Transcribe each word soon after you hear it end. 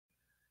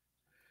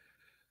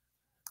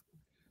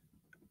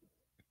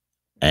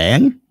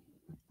And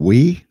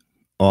we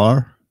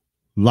are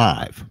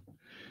live.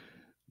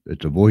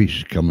 It's a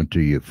voice coming to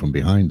you from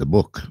behind the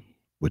book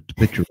with the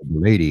picture of the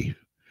lady.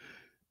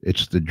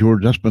 It's the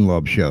George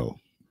Espenlaub Show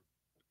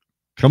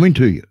coming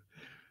to you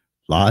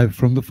live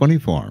from the funny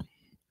farm.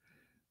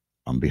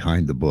 I'm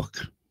behind the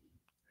book.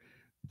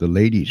 The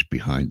lady's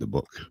behind the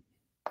book,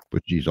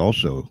 but she's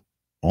also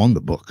on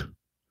the book.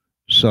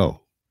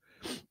 So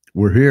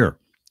we're here,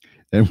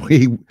 and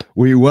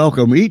we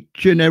welcome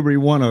each and every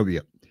one of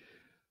you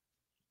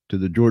to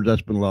the George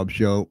Espenlaub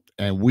Show,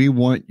 and we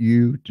want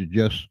you to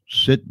just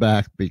sit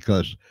back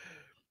because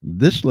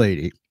this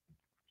lady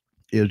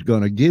is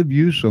going to give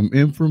you some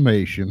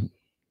information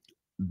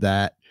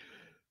that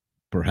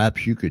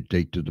perhaps you could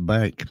take to the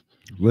bank,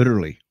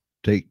 literally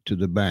take to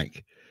the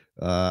bank.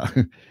 Uh,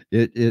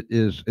 it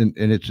is, and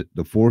it's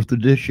the fourth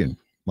edition.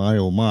 My,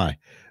 oh my.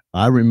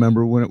 I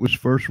remember when it was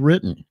first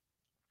written,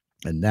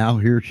 and now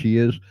here she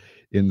is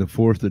in the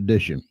fourth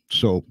edition.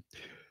 So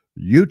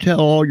you tell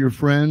all your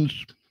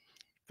friends,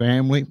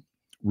 family,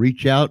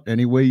 reach out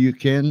any way you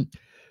can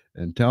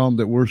and tell them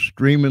that we're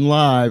streaming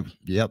live.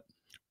 Yep,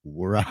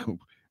 we're out.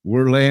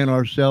 We're laying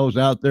ourselves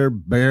out there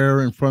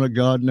bare in front of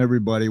God and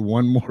everybody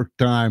one more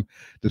time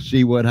to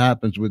see what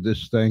happens with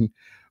this thing.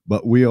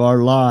 But we are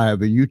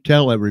live, and you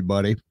tell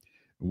everybody.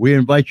 We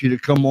invite you to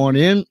come on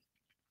in,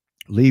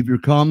 leave your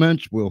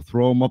comments. We'll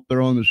throw them up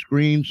there on the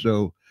screen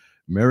so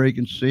Mary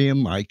can see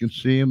them, I can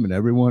see them, and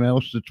everyone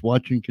else that's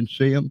watching can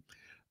see them.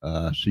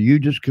 So you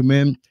just come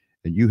in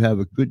and you have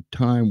a good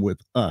time with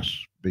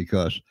us,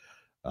 because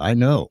I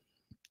know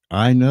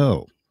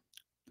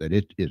that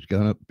it is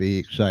going to be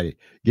exciting.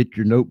 Get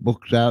your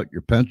notebooks out,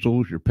 your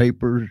pencils, your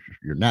papers,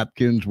 your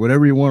napkins,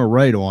 whatever you want to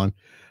write on,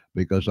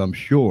 because I'm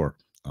sure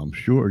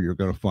you're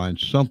going to find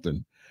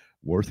something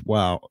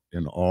worthwhile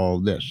in all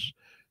this.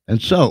 And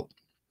so,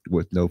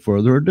 with no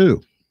further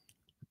ado,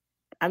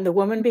 I'm the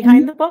woman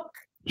behind the book.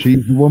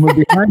 She's the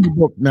woman behind the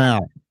book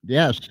now.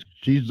 Yes,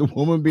 she's the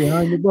woman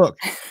behind the book.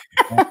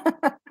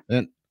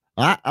 And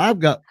I've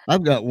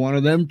got one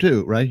of them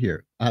too, right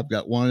here. I've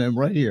got one of them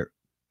right here.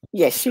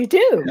 Yes, you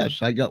do.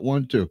 Yes, I got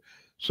one too.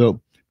 So,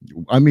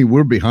 I mean,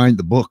 we're behind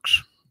the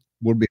books.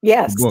 We're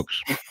behind the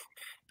books.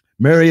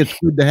 Mary, it's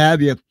good to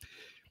have you.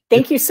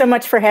 Thank you so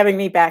much for having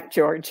me back,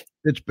 George.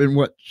 It's been,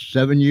 what,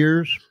 7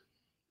 years?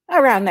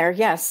 Around there,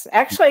 yes.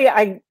 Actually,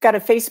 I got a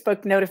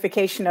Facebook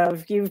notification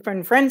of you've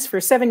been friends for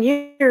 7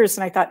 years,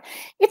 and I thought,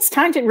 it's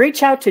time to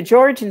reach out to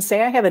George and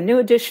say I have a new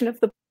edition of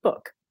the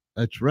book.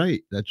 That's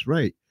right. That's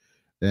right.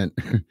 And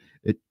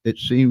it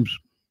seems,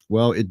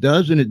 well, it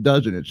does and it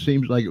doesn't. It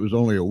seems like it was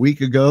only a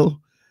week ago.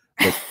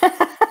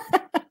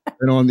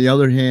 And on the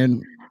other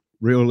hand,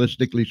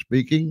 realistically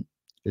speaking,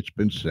 it's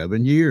been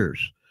 7 years.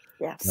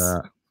 Yes.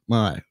 A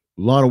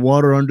lot of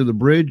water under the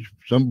bridge.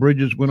 Some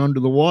bridges went under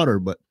the water,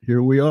 but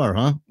here we are,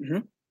 huh? Mm-hmm.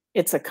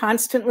 It's a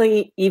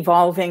constantly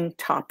evolving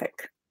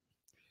topic.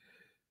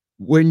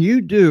 When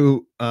you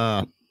do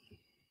all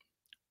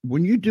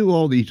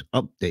these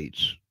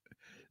updates,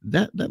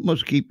 that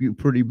must keep you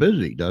pretty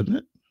busy, doesn't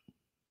it?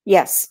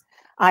 Yes.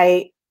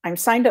 I'm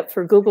signed up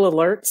for Google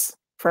Alerts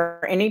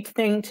for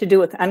anything to do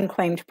with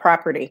unclaimed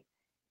property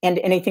and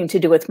anything to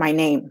do with my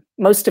name.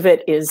 Most of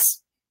it is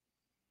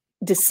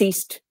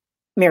deceased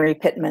Mary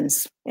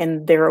Pitman's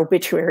and their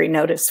obituary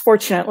notice.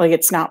 Fortunately,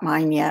 it's not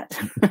mine yet.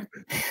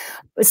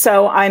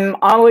 So I'm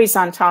always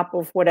on top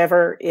of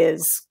whatever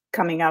is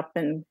coming up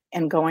and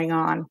going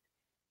on.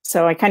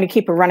 So I kind of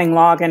keep a running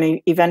log, and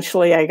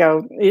eventually I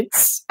go,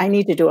 I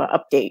need to do an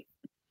update.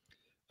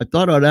 I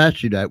thought I'd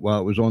ask you that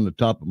while it was on the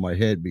top of my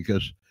head,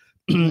 because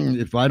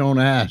if I don't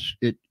ask,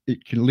 it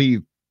can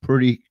leave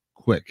pretty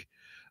quick.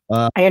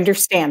 I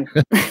understand.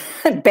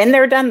 Been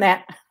there, done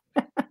that.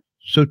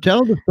 So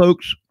tell the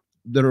folks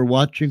that are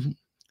watching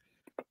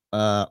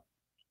how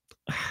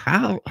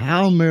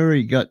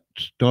Mary got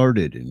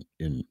started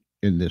in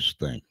this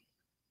thing.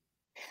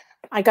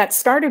 I got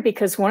started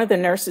because one of the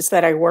nurses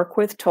that I work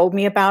with told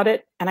me about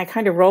it, and I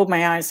kind of rolled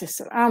my eyes. I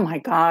said, oh my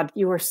God,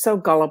 you are so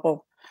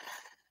gullible.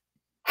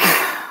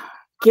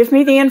 Give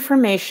me the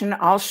information.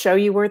 I'll show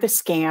you where the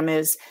scam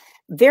is.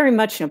 Very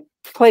much in a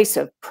place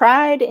of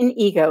pride and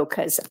ego,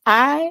 because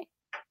I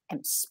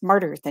am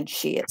smarter than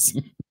she is.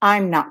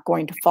 I'm not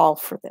going to fall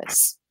for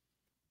this.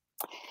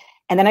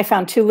 And then I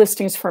found 2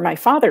 listings for my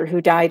father,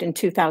 who died in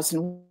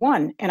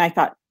 2001. And I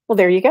thought, well,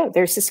 there you go.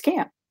 There's the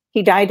scam.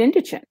 He died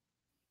indigent.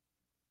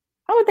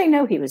 How would they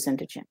know he was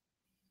indigent?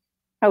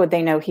 How would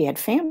they know he had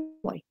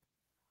family?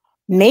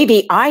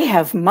 Maybe I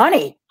have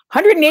money.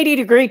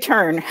 180-degree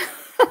turn.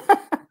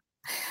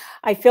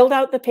 I filled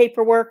out the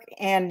paperwork,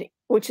 and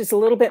which is a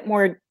little bit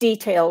more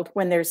detailed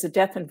when there's a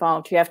death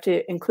involved. You have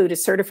to include a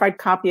certified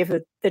copy of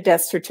the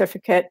death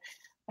certificate.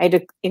 I had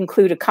to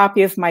include a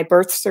copy of my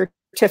birth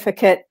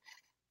certificate.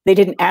 They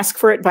didn't ask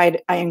for it,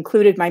 but I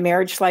included my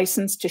marriage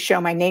license to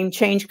show my name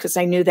change, because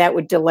I knew that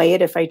would delay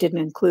it if I didn't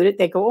include it.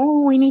 They go,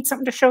 oh, we need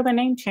something to show the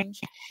name change,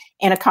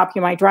 and a copy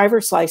of my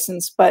driver's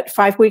license. But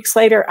 5 weeks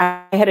later,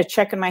 I had a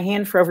check in my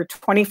hand for over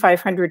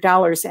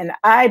 $2,500, and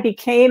I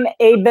became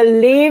a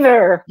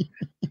believer.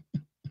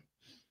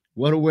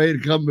 What a way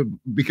to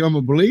become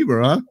a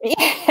believer, huh?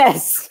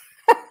 Yes.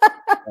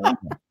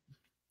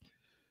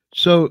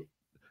 So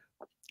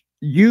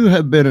you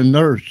have been a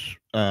nurse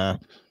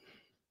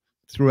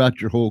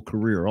throughout your whole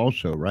career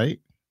also, right?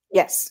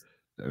 Yes.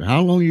 How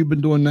long you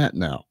been doing that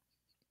now?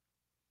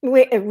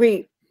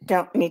 We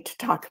don't need to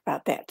talk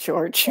about that,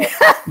 George.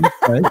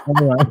 Okay, all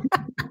right.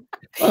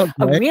 A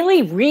Okay.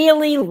 really,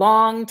 really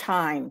long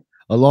time.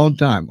 A long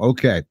time.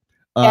 Okay.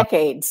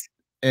 Decades.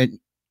 And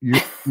you're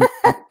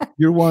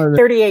you're one of the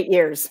 38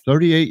 years.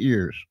 38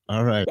 years.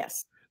 All right.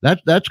 Yes.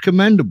 That's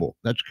commendable.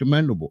 That's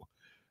commendable.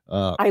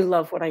 I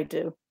love what I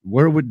do.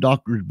 Where would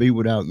doctors be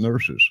without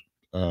nurses?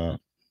 Uh,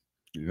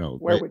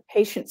 Where would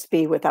patients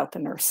be without the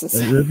nurses?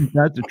 isn't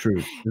that the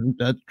truth? Isn't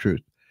that the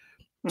truth?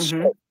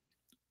 Mm-hmm. So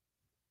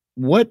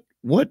what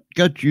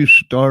got you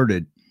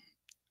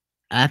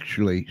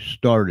actually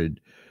started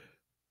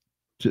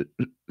to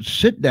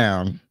sit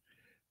down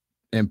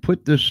and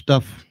put this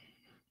stuff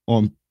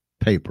on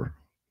paper?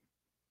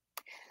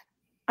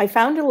 I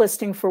found a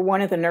listing for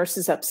one of the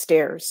nurses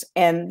upstairs,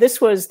 and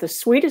this was the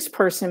sweetest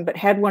person, but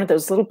had one of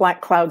those little black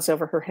clouds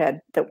over her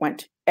head that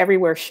went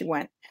everywhere she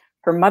went.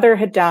 Her mother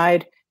had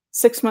died.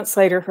 6 months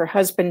later, her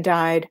husband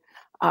died.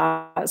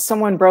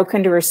 Someone broke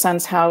into her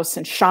son's house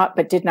and shot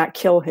but did not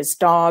kill his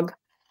dog,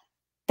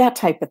 that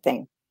type of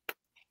thing.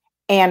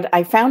 And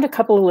I found a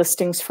couple of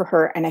listings for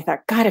her, and I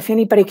thought, God, if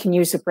anybody can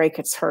use a break,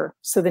 it's her.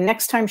 So the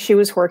next time she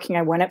was working,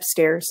 I went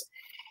upstairs,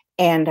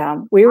 and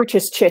we were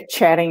just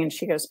chit-chatting, and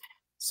she goes,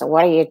 so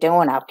what are you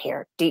doing up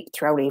here? Deep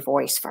throaty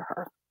voice for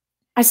her.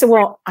 I said,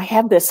 well, I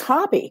have this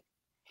hobby,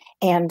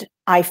 and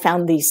I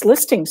found these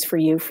listings for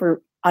you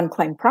for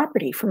unclaimed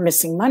property, for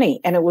missing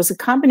money. And it was a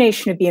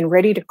combination of being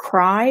ready to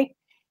cry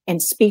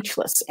and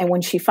speechless. And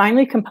when she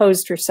finally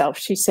composed herself,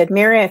 she said,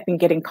 Mary, I've been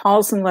getting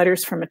calls and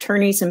letters from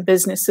attorneys and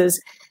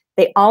businesses.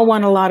 They all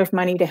want a lot of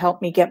money to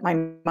help me get my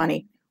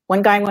money.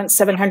 One guy wants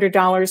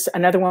 $700.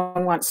 Another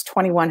one wants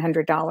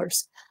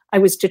 $2,100. I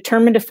was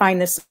determined to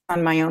find this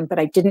on my own, but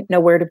I didn't know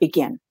where to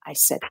begin. I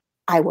said,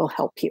 I will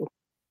help you.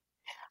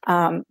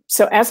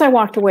 So as I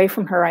walked away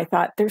from her, I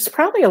thought, there's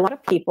probably a lot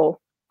of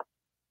people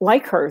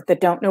like her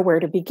that don't know where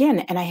to begin.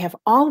 And I have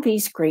all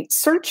these great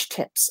search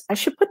tips. I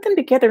should put them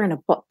together in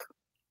a book,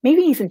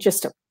 maybe even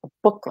just a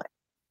booklet,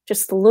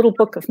 just the little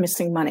book of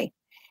missing money.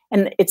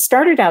 And it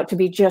started out to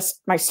be just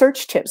my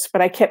search tips,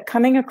 but I kept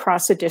coming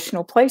across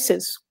additional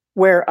places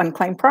where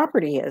unclaimed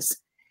property is.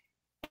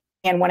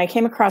 And when I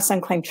came across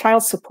unclaimed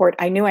child support,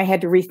 I knew I had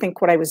to rethink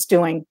what I was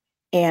doing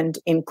and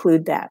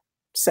include that.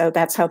 So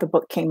that's how the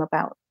book came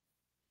about.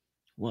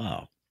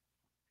 Wow.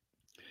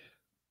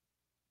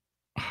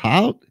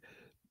 How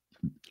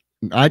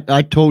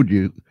I told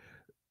you,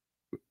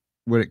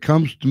 when it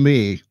comes to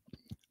me,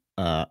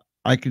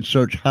 I can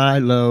search high,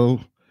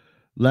 low,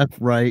 left,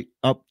 right,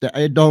 up, down.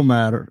 It don't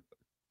matter.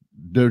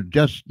 There's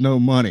just no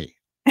money.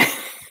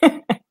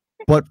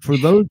 But for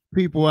those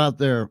people out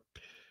there,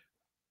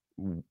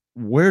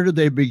 where do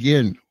they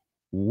begin?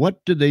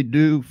 What do they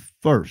do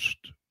first?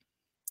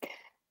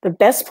 The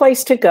best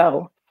place to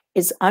go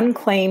is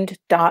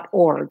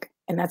unclaimed.org.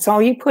 And that's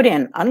all you put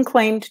in,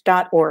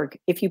 unclaimed.org.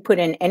 If you put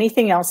in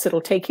anything else,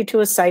 it'll take you to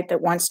a site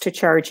that wants to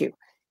charge you.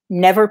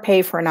 Never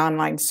pay for an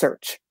online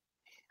search.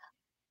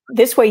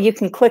 This way you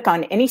can click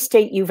on any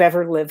state you've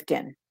ever lived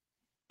in.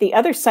 The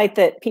other site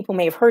that people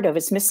may have heard of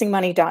is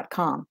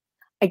missingmoney.com.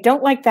 I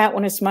don't like that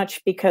one as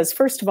much because,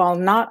 first of all,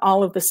 not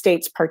all of the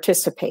states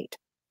participate.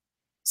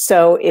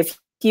 So if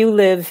you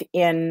live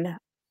in,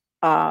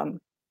 I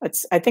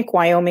think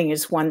Wyoming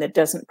is one that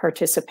doesn't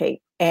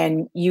participate,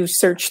 and you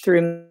search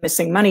through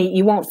missing money,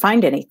 you won't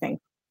find anything.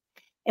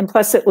 And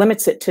plus it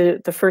limits it to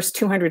the first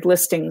 200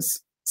 listings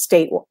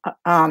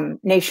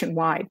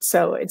nationwide.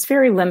 So it's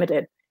very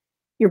limited.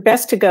 You're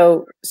best to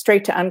go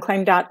straight to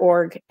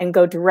unclaimed.org and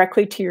go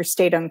directly to your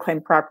state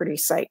unclaimed property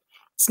site.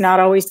 It's not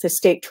always the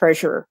state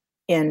treasurer.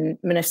 In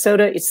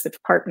Minnesota, it's the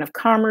Department of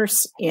Commerce.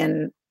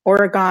 In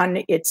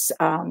Oregon, it's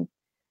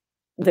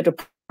the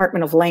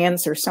Department of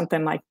Lands or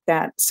something like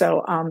that.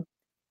 So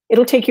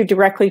it'll take you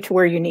directly to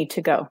where you need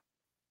to go.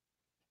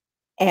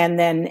 And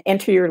then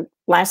enter your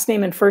last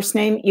name and first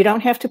name. You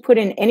don't have to put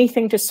in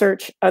anything to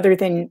search other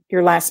than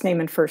your last name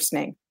and first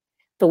name.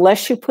 The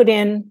less you put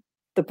in,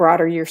 the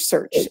broader your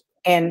search.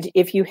 And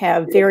if you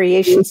have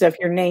variations of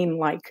your name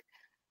like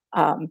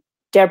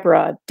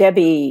Deborah,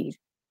 Debbie,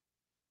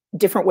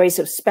 different ways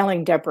of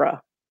spelling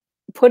Deborah,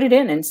 put it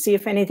in and see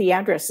if any of the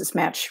addresses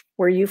match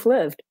where you've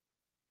lived.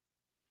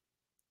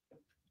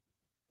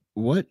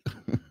 What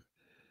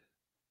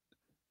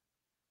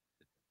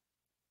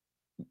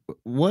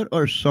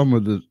are some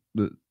of the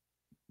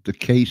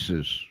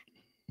cases,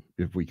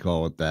 if we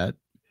call it that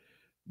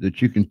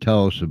you can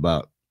tell us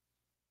about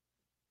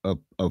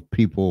of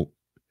people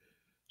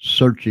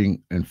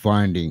searching and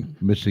finding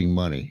missing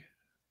money?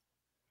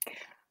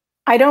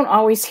 I don't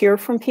always hear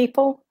from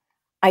people.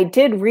 I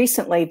did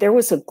recently. There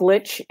was a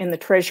glitch in the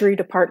Treasury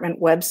Department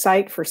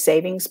website for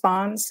savings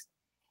bonds,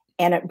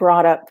 and it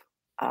brought up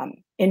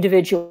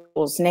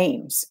individuals'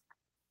 names.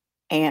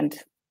 And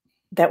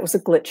that was a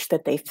glitch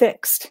that they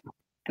fixed.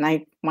 And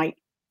I might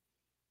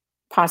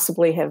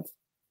possibly have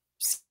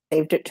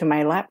saved it to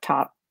my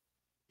laptop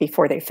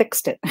before they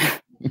fixed it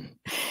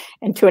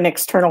and to an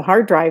external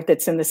hard drive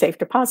that's in the safe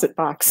deposit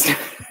box.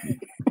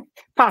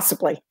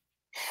 Possibly.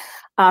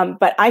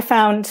 But I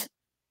found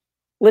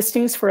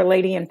listings for a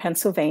lady in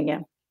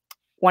Pennsylvania.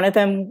 One of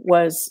them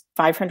was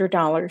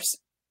 $500.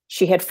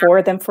 She had 4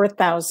 of them for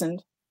 $1,000,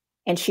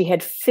 and she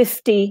had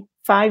 50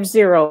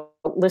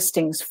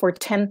 listings for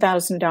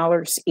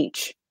 $10,000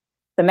 each.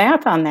 The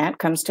math on that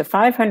comes to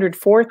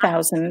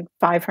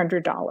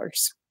 $504,500.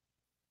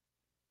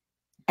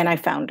 And I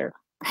found her.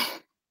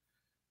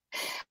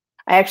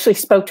 I actually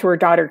spoke to her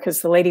daughter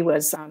because the lady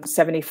was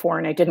 74,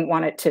 and I didn't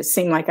want it to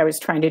seem like I was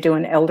trying to do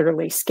an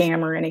elderly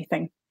scam or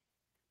anything.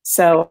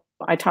 So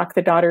I talked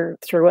the daughter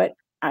through it.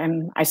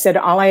 I said,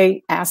 all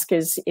I ask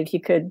is if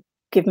you could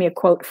give me a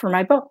quote for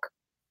my book.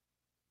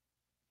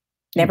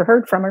 Never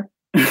heard from her.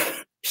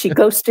 She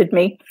ghosted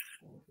me.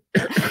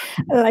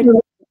 Like,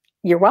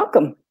 you're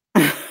welcome.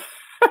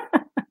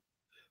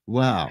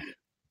 Wow.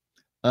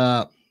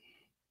 How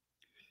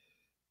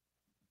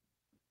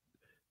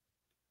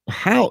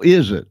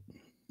is it?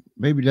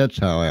 Maybe that's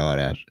how I ought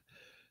to ask.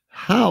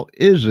 How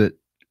is it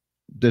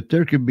that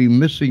there could be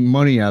missing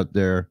money out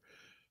there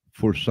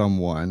for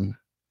someone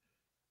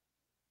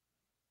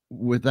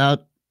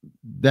without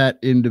that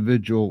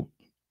individual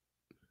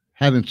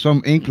having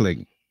some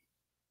inkling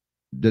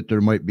that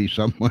there might be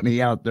some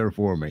money out there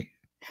for me?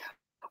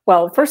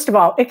 Well, first of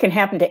all, it can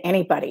happen to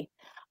anybody.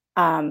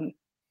 While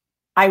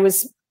I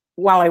was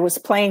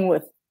playing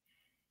with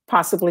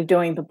possibly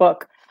doing the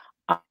book,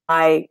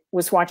 I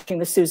was watching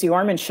the Susie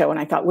Orman show, and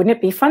I thought, wouldn't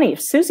it be funny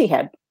if Susie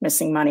had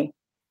missing money?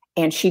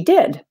 And she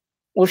did.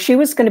 Well, she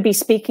was going to be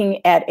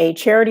speaking at a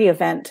charity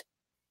event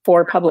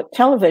for public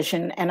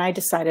television, and I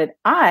decided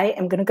I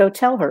am going to go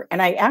tell her.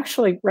 And I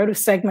actually wrote a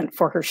segment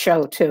for her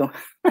show too.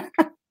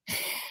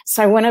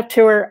 So I went up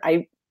to her.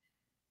 I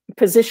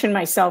positioned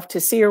myself to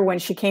see her when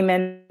she came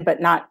in,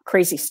 but not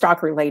crazy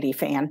stalker lady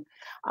fan.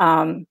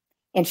 And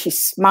she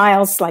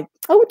smiles like,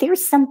 oh,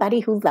 there's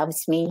somebody who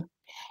loves me.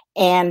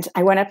 And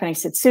I went up and I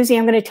said, Susie,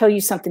 I'm going to tell you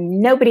something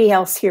nobody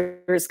else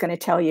here is going to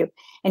tell you.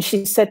 And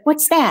she said,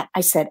 what's that?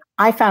 I said,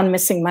 I found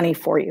missing money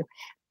for you.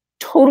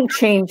 Total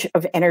change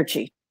of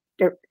energy.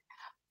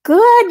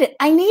 Good.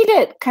 I need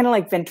it. Kind of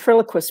like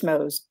ventriloquist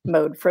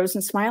mode,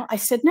 frozen smile. I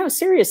said, no,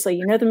 seriously,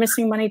 you know the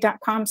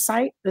missingmoney.com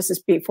site? This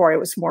is before I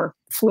was more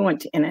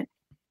fluent in it.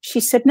 She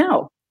said,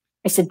 no.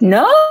 I said,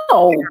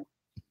 no.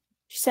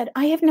 She said,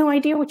 I have no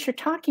idea what you're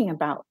talking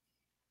about.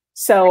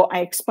 So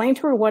I explained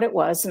to her what it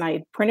was, and I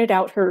had printed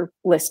out her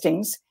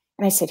listings.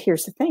 And I said,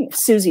 here's the thing. If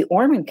Susie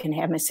Orman can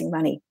have missing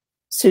money,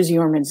 Susie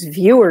Orman's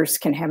viewers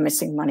can have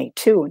missing money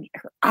too. And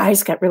her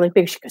eyes got really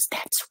big. She goes,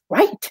 that's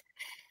right.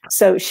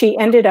 So she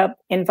ended up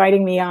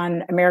inviting me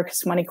on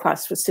America's Money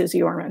class with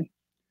Susie Orman.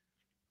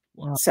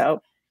 Wow.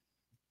 So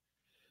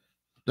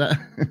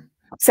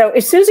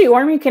if Susie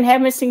Orman can have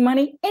missing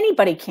money,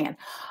 anybody can.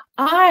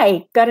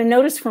 I got a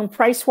notice from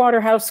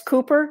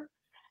PricewaterhouseCoopers.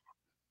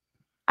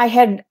 I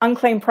had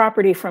unclaimed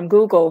property from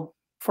Google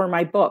for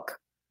my book.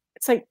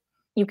 It's like,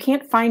 you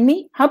can't find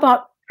me? How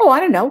about, I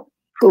don't know,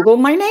 Google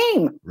my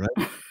name. Right.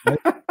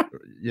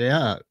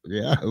 Yeah.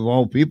 Of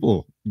all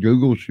people,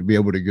 Google should be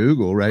able to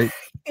Google, right?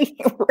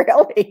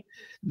 Really?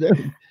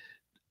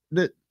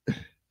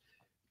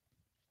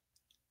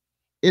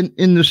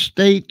 In the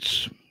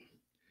States,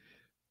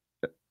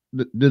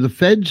 do the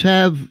feds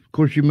have, of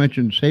course, you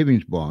mentioned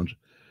savings bonds.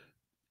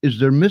 Is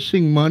there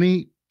missing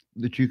money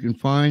that you can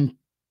find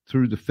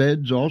through the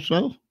feds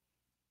also?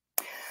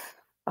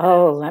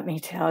 Oh, let me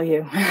tell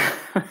you.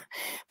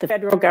 The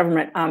federal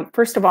government,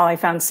 first of all, I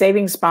found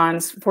savings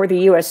bonds for the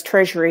U.S.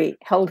 Treasury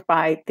held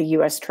by the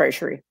U.S.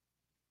 Treasury,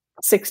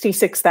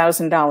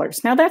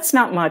 $66,000. Now, that's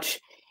not much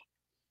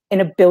in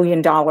 $1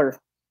 billion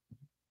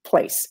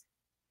place,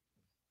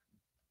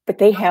 but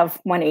they have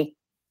money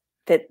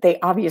that they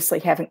obviously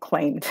haven't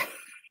claimed.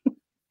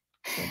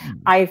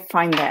 I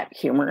find that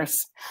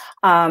humorous.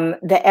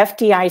 The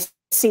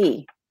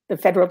FDIC, the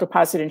Federal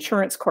Deposit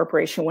Insurance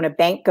Corporation, when a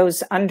bank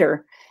goes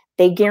under,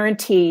 they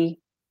guarantee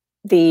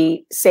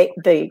the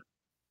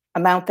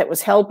amount that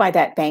was held by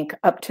that bank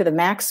up to the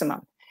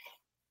maximum.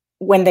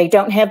 When they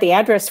don't have the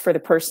address for the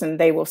person,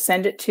 they will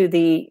send it to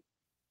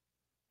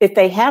if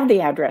they have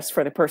the address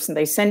for the person,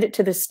 they send it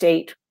to the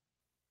state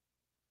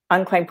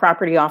unclaimed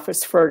property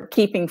office for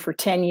keeping for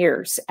 10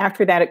 years.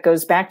 After that, it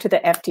goes back to the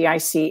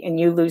FDIC and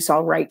you lose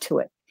all right to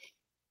it.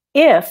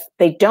 If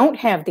they don't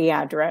have the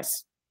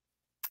address,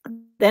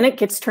 then it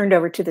gets turned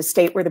over to the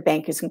state where the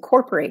bank is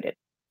incorporated.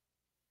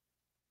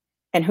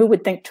 And who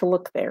would think to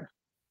look there?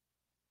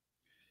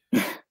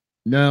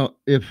 Now,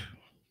 if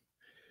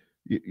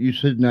you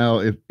said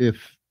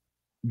if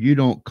you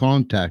don't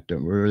contact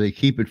them or they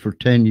keep it for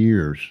 10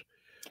 years,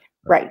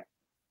 right?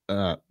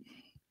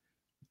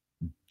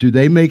 Do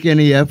they make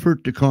any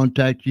effort to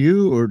contact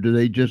you, or do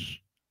they just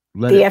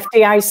let the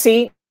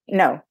FDIC?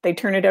 No, they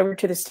turn it over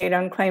to the state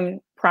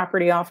unclaimed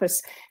property office.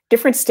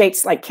 Different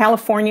states, like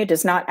California,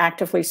 does not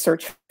actively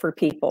search for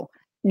people.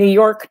 New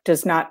York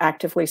does not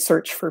actively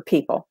search for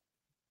people.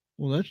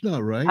 Well, that's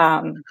not right.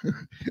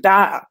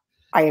 That,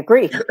 I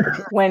agree.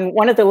 When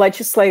one of the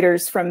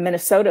legislators from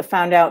Minnesota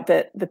found out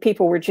that the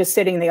people were just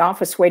sitting in the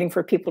office waiting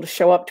for people to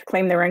show up to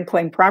claim their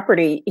unclaimed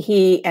property,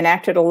 he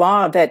enacted a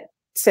law that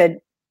said,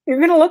 you're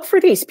going to look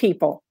for these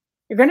people.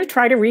 You're going to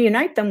try to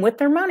reunite them with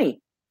their money.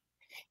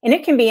 And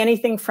it can be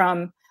anything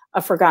from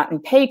a forgotten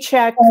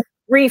paycheck,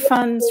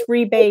 refunds,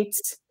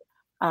 rebates,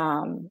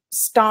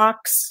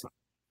 stocks,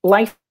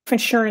 life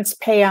insurance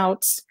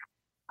payouts,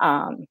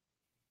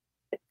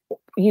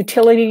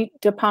 utility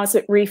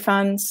deposit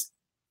refunds.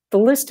 The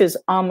list is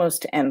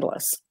almost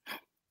endless.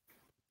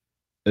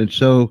 And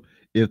so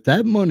if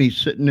that money's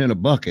sitting in a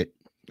bucket,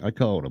 I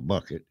call it a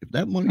bucket. If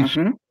that money's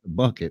sitting in a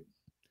bucket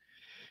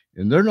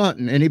and they're not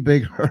in any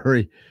big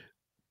hurry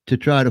to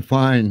try to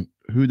find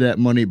who that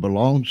money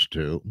belongs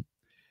to.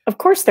 Of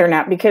course they're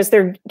not, because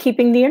they're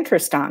keeping the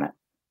interest on it.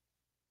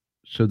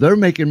 So they're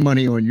making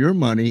money on your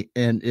money.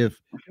 And if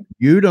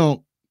you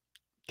don't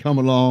come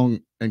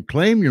along and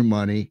claim your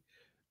money,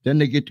 then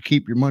they get to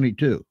keep your money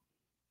too.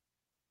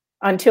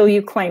 Until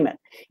you claim it.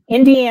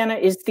 Indiana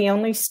is the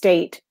only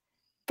state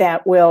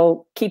that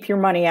will keep your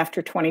money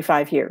after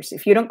 25 years.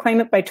 If you don't claim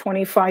it by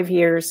 25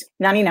 years,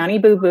 nani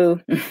boo boo,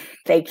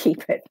 they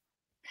keep it.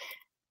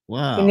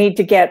 Wow. You need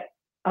to get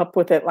up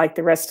with it like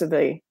the rest of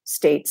the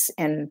states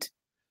and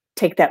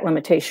take that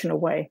limitation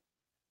away.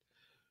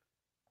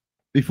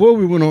 Before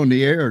we went on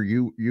the air,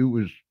 you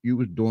was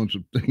doing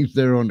some things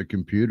there on the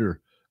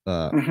computer.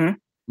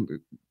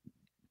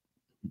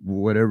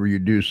 Whatever you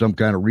do, some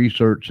kind of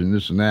research and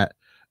this and that.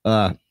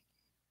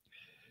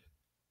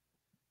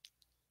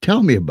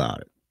 Tell me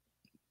about it.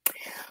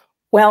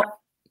 Well,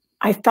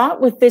 I thought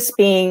with this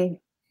being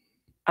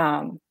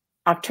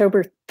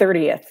October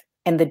 30th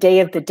and the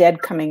Day of the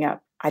Dead coming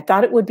up, I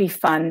thought it would be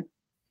fun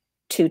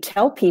to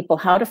tell people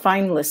how to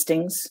find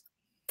listings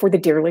for the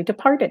dearly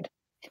departed.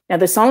 Now,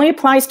 this only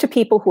applies to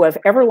people who have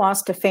ever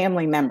lost a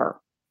family member,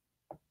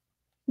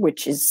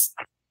 which is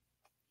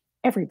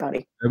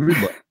everybody.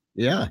 Everybody,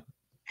 yeah.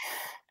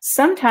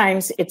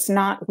 Sometimes it's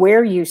not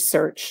where you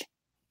search,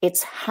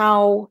 it's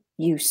how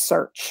you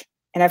search.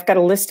 And I've got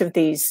a list of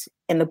these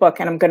in the book,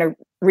 and I'm going to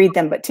read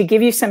them. But to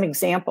give you some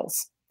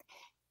examples,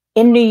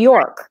 in New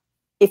York,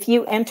 if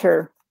you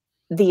enter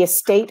the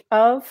estate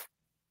of,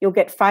 you'll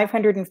get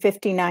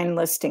 559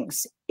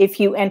 listings. If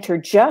you enter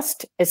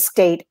just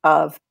estate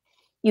of,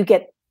 you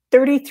get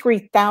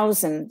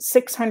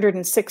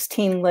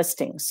 33,616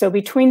 listings. So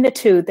between the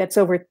two, that's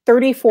over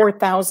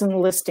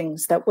 34,000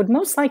 listings that would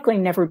most likely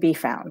never be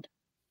found.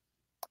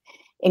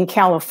 In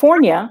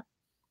California,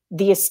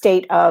 the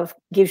estate of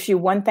gives you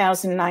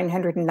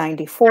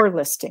 1,994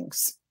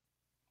 listings.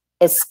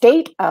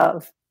 Estate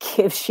of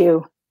gives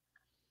you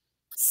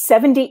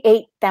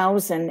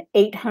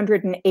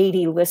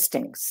 78,880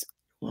 listings.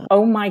 Wow.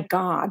 Oh my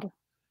God.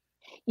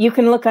 You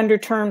can look under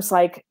terms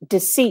like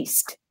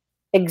deceased.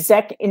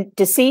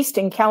 Deceased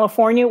in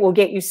California will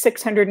get you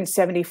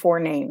 674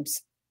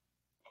 names.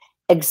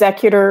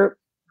 Executor,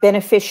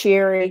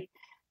 beneficiary.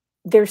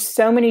 There's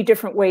so many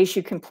different ways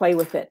you can play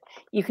with it.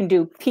 You can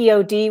do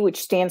POD,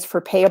 which stands for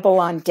payable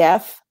on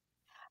death,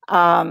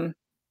 to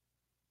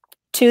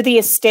the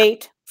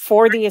estate,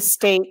 for the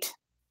estate,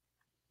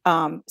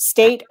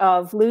 state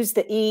of, lose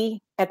the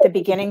E at the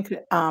beginning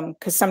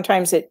because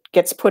sometimes it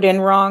gets put in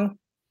wrong.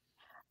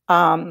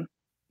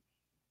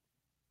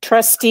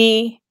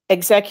 Trustee,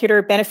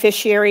 executor,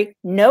 beneficiary,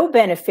 no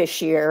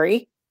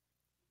beneficiary,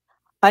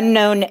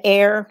 unknown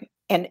heir,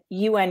 and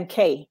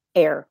UNK,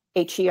 heir,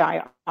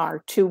 HEIR,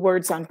 2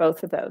 words on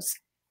both of those.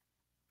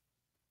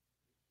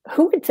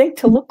 Who would think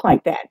to look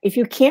like that? If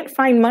you can't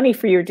find money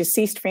for your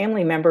deceased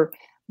family member,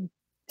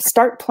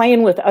 start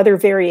playing with other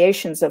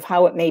variations of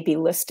how it may be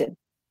listed.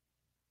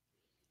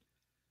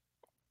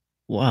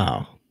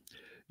 Wow.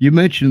 You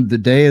mentioned the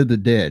Day of the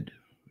Dead.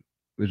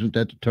 Isn't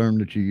that the term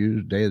that you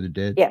use, Day of the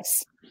Dead?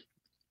 Yes.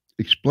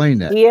 Explain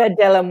that. Dia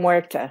de la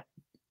Muerta.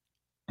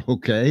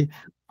 Okay.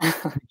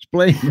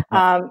 Explain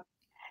that.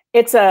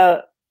 It's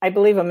I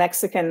believe, a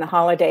Mexican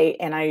holiday,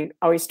 and I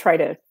always try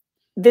to,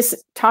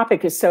 this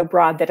topic is so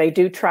broad that I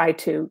do try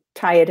to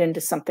tie it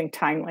into something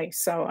timely.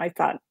 So I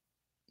thought,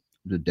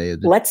 the Day of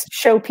the let's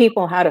show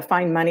people how to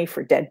find money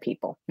for dead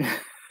people.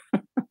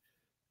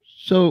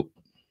 So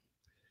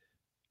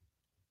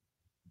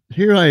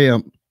here I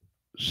am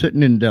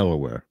sitting in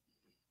Delaware.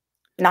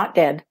 Not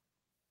dead.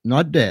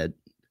 Not dead.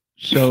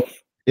 So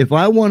if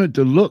I wanted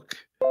to look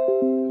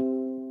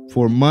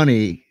for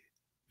money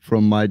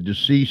from my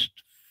deceased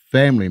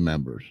family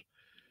members,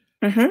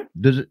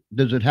 does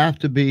it have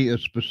to be a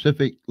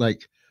specific,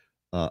 like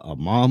a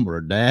mom or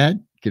a dad?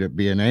 Can it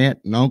be an aunt,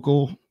 an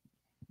uncle,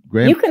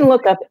 grandpa? You can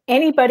look up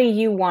anybody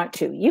you want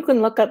to. You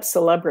can look up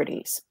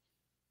celebrities,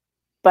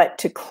 but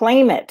to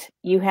claim it,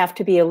 you have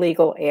to be a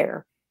legal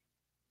heir.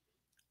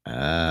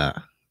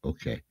 Ah,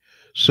 okay.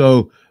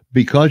 So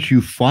because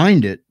you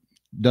find it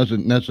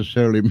doesn't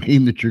necessarily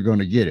mean that you're going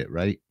to get it,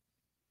 right?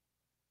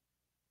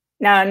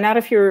 No, not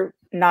if you're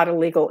not a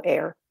legal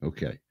heir.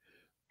 Okay.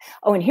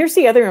 Oh, and here's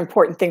the other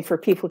important thing for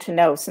people to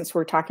know, since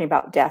we're talking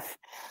about death.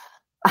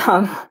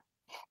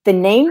 The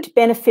named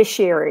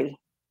beneficiary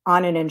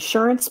on an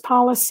insurance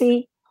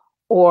policy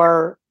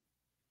or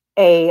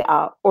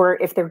or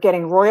if they're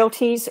getting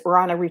royalties or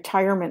on a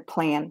retirement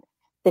plan,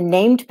 the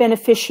named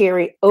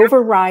beneficiary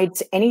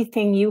overrides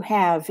anything you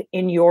have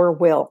in your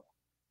will.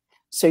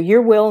 So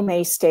your will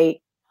may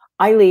state,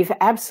 I leave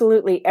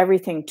absolutely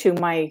everything to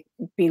my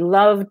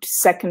beloved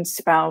second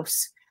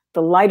spouse,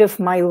 the light of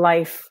my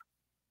life.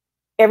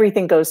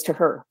 Everything goes to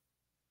her.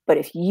 But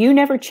if you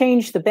never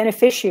change the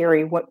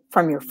beneficiary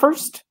from your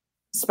first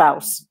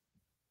spouse,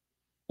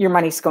 your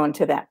money's going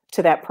to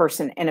that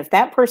person. And if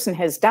that person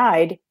has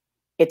died,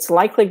 it's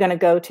likely going to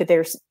go to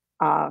their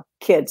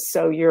kids.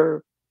 So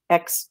your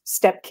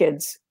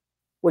ex-stepkids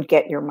would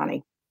get your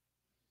money.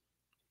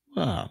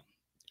 Wow.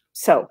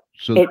 So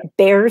it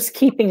bears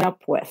keeping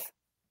up with.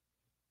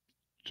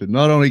 So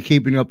not only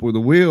keeping up with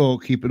the will,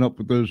 keeping up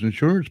with those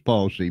insurance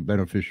policy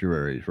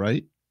beneficiaries,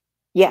 right?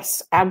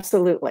 Yes,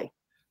 absolutely.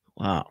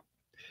 Wow.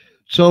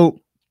 So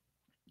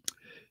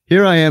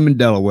here I am in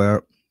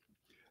Delaware,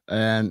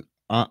 and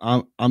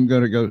I'm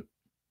going to go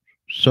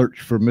search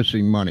for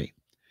missing money.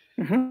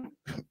 Mm-hmm.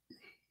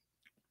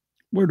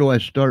 Where do I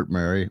start,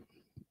 Mary?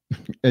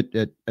 At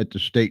the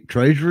state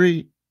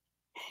treasury?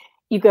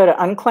 You go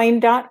to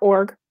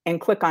unclaimed.org and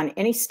click on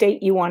any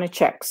state you want to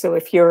check. So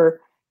if your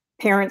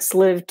parents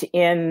lived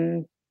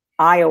in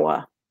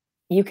Iowa,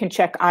 you can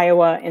check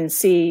Iowa and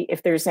see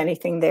if there's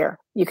anything there.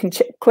 You can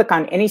click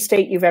on any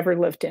state you've ever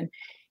lived in,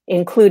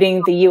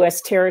 including the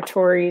U.S.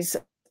 territories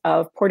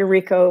of Puerto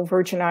Rico,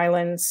 Virgin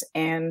Islands,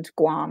 and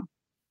Guam.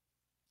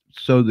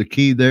 So the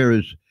key there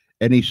is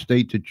any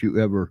state that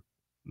you ever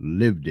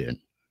lived in,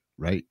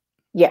 right?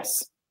 Yes.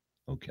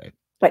 Okay.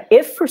 But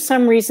if for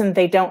some reason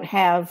they don't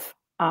have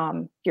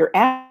your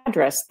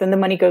address, then the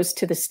money goes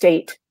to the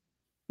state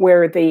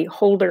where the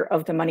holder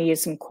of the money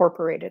is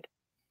incorporated.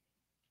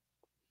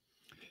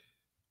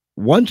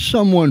 Once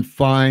someone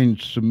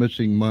finds some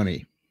missing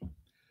money,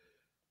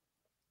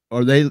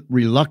 are they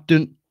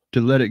reluctant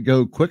to let it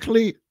go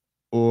quickly,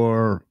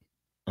 or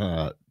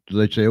do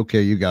they say,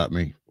 okay, you got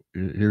me,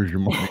 here's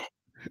your money?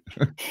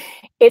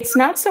 It's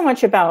not so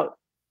much about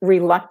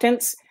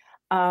reluctance.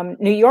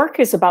 New York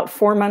is about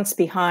 4 months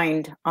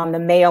behind on the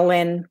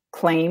mail-in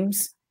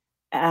claims.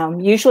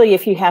 Usually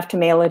if you have to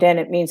mail it in,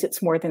 it means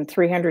it's more than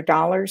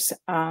 $300.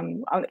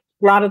 A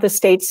lot of the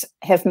states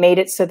have made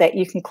it so that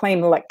you can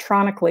claim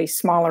electronically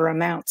smaller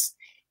amounts.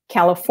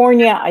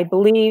 California, I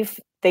believe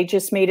they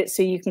just made it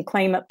so you can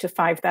claim up to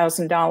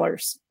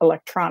 $5,000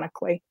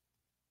 electronically.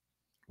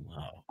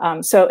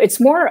 Wow. So it's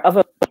more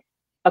of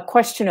a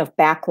question of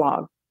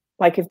backlog.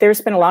 Like if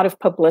there's been a lot of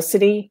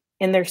publicity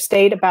in their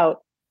state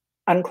about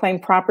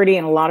unclaimed property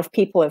and a lot of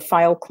people have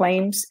filed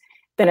claims,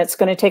 then it's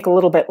going to take a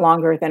little bit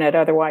longer than it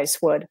otherwise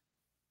would.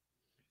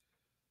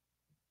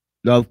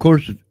 Now, of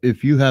course,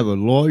 if you have a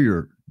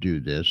lawyer do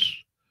this,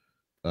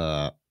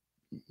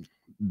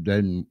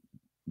 then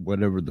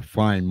whatever the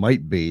fine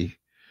might be,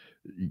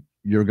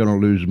 you're going to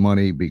lose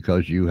money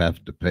because you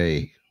have to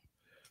pay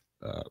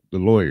the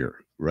lawyer,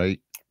 right?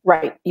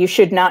 Right. You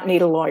should not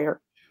need a lawyer.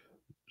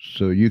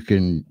 So you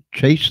can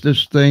chase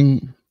this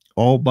thing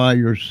all by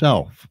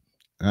yourself.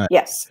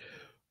 Yes.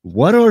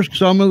 What are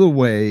some of the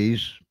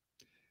ways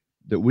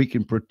that we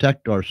can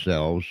protect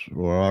ourselves,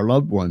 or our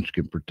loved ones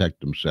can protect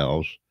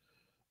themselves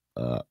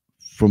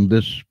from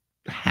this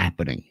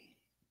happening?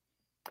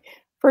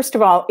 First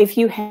of all, if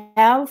you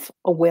have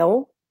a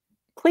will,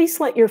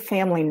 please let your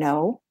family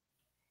know.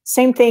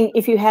 Same thing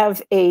if you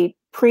have a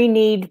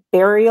pre-need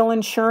burial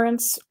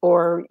insurance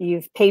or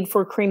you've paid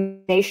for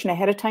cremation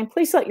ahead of time,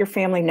 please let your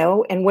family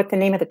know and what the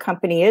name of the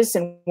company is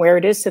and where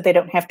it is so they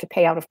don't have to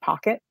pay out of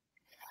pocket.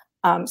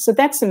 So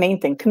that's the main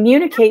thing.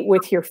 Communicate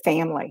with your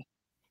family.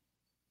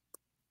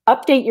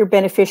 Update your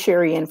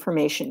beneficiary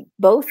information,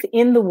 both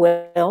in the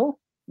will,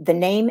 the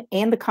name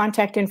and the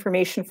contact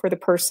information for the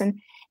person.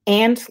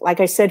 And like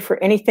I said,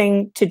 for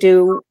anything to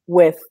do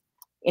with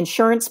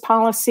insurance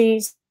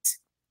policies,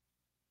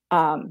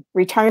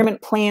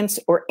 retirement plans,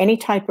 or any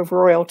type of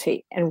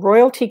royalty. And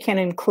royalty can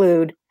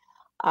include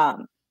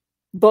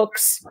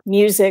books,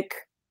 music,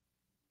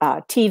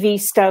 TV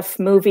stuff,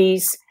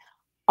 movies,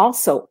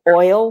 also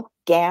oil,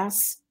 gas,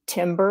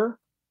 timber,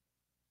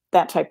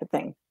 that type of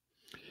thing.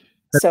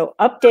 So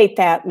update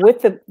that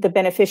with the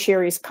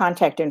beneficiary's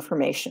contact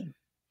information.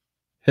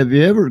 Have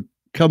you ever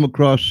come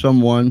across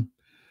someone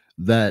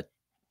that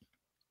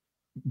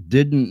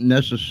didn't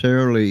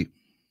necessarily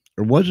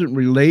or wasn't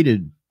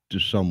related to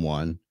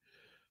someone,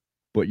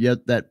 but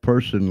yet that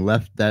person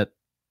left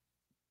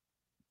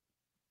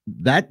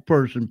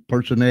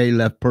person A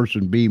left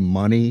person B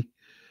money,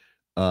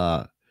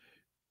 and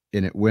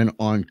it went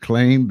on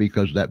claim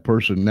because that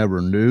person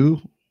never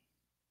knew?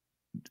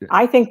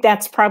 I think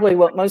that's probably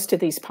what most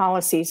of these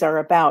policies are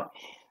about.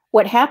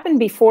 What happened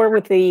before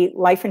with the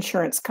life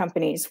insurance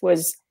companies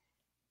was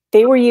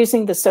they were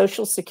using the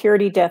Social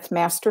Security death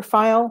master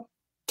file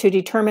to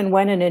determine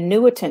when an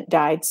annuitant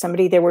died,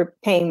 somebody they were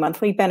paying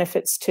monthly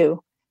benefits to,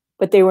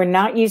 but they were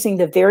not using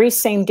the very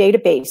same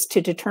database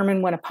to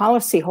determine when a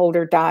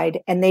policyholder died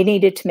and they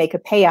needed to make a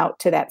payout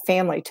to that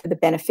family, to the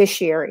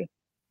beneficiary.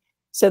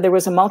 So there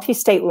was a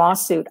multi-state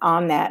lawsuit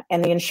on that,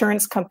 and the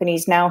insurance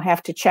companies now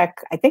have to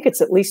check, I think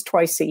it's at least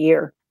twice a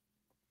year,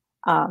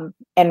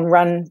 and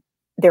run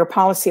their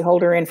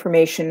policyholder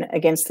information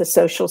against the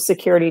Social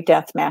Security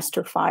Death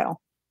Master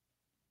File.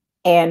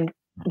 And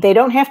they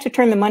don't have to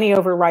turn the money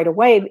over right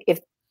away. If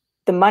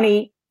the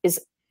money is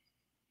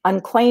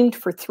unclaimed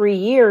for 3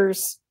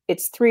 years,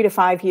 it's 3 to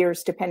 5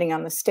 years, depending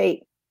on the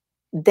state.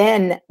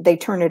 Then they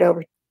turn it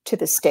over to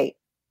the state.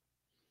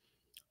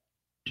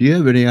 Do you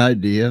have any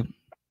idea,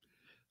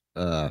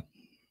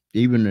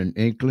 even an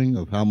inkling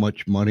of how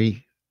much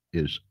money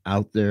is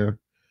out there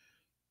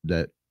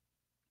that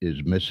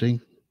is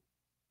missing?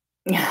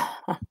 The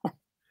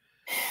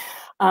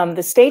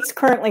states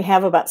currently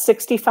have about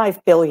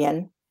 65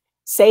 billion.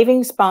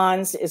 Savings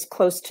bonds is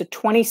close to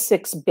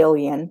 26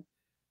 billion.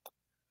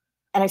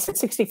 And I said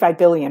 65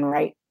 billion,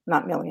 right?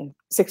 Not million.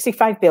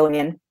 65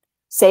 billion.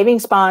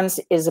 Savings bonds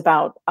is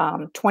about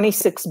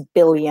 26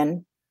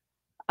 billion.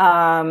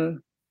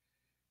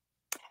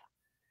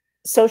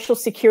 Social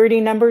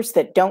Security numbers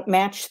that don't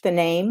match the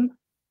name.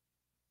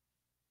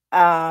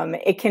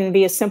 It can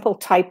be a simple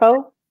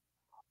typo,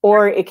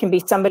 or it can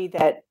be somebody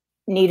that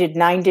needed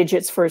 9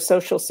 digits for a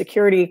Social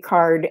Security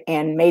card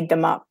and made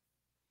them up.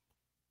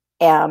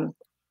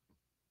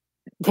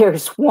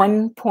 There's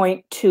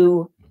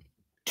 $1.2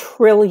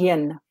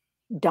 trillion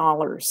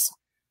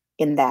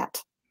in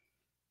that.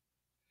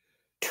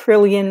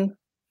 Trillion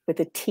with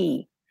a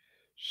T.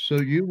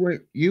 So you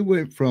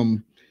went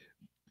from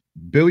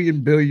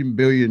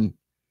billion,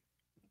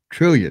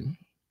 trillion.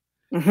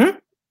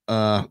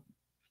 Mm-hmm.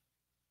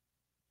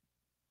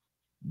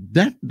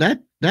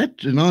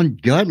 That's an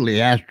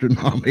ungodly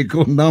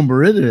astronomical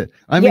number, isn't it?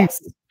 I mean,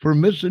 for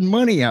missing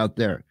money out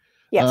there.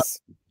 Yes.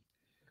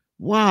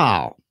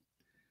 Wow.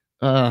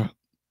 That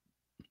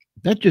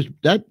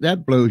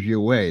blows you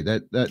away.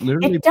 That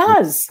literally it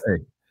does.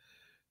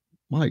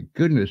 My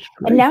goodness.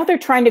 And now they're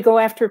trying to go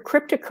after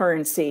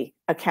cryptocurrency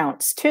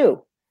accounts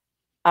too.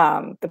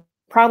 The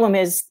problem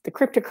is the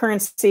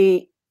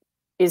cryptocurrency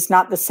is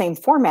not the same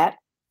format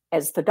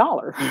as the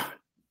dollar.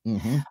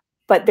 Mm-hmm.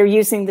 But they're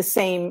using the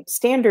same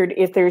standard.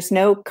 If there's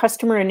no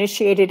customer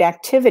initiated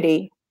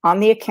activity on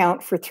the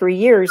account for 3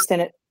 years,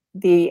 then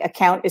the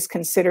account is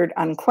considered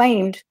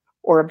unclaimed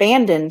or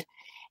abandoned,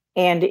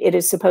 and it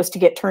is supposed to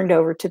get turned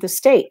over to the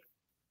state.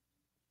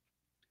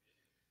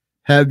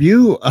 Have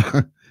you,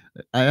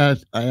 I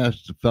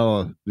asked the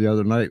fellow the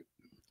other night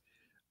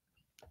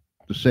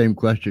the same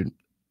question.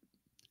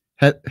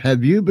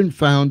 Have you been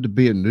found to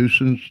be a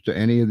nuisance to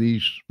any of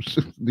these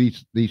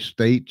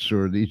states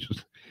or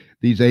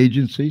these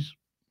agencies?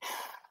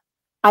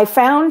 I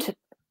found,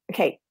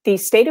 the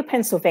state of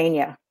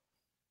Pennsylvania,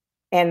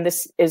 and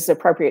this is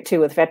appropriate too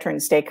with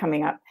Veterans Day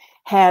coming up,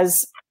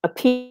 has a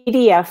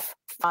PDF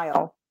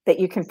file that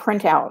you can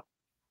print out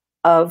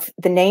of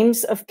the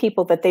names of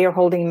people that they are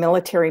holding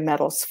military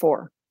medals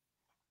for.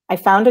 I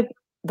found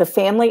the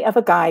family of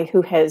a guy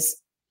who has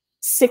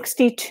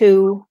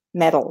 62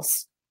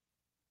 medals.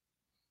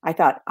 I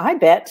thought, I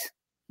bet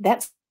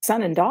that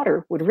son and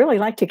daughter would really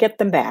like to get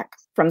them back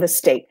from the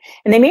state.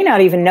 And they may not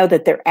even know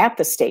that they're at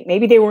the state.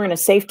 Maybe they were in a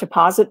safe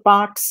deposit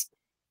box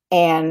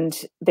and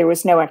there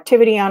was no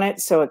activity on it,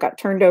 so it got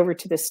turned over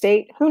to the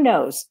state. Who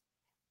knows?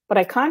 But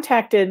I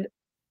contacted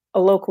a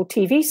local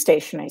TV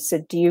station. I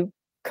said, do you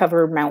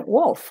cover Mount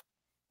Wolf?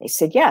 They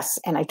said, yes.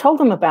 And I told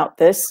them about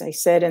this. I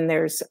said, and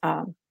there's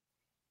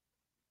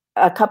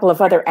a couple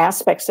of other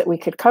aspects that we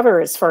could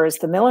cover as far as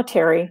the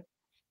military.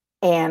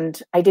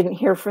 And I didn't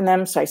hear from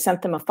them, so I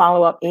sent them a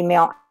follow-up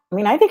email. I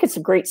mean, I think it's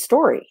a great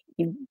story.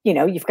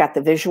 You've got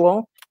the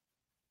visual.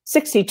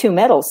 62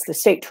 medals, the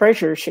state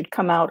treasurer should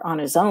come out on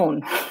his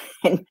own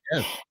and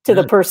to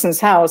the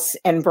person's house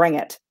and bring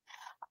it.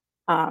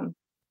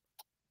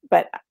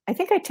 But I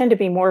think I tend to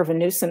be more of a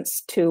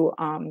nuisance to,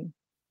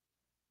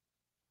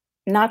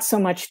 not so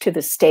much to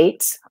the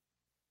states,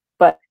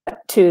 but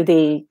to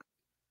the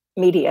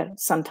media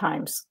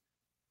sometimes.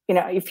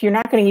 If you're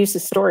not going to use the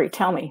story,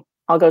 tell me.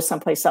 I'll go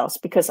someplace else,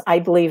 because I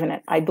believe in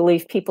it. I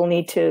believe people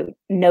need to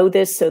know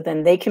this so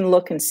then they can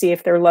look and see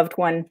if their loved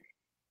one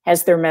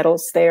has their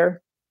medals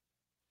there.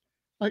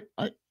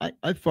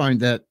 I find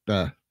that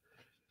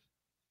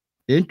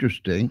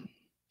interesting,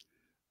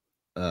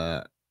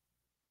 but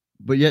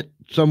yet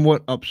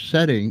somewhat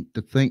upsetting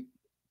to think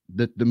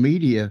that the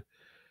media,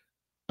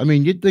 I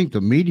mean, you'd think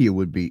the media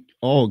would be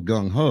all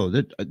gung-ho.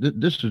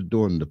 This is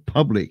doing the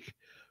public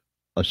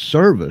a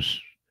service.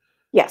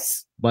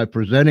 Yes. By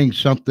presenting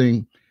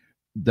something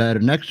that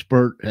an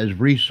expert has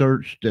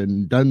researched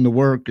and done the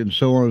work and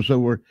so on and so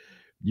forth.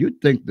 You'd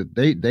think that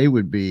they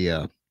would be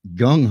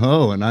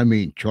gung-ho, and I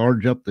mean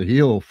charge up the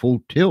hill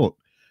full tilt.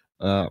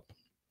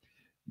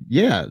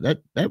 Yeah,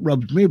 that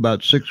rubs me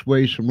about 6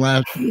 ways from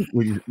last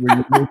week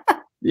when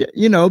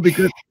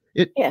because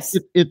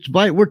it's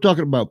we're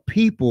talking about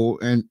people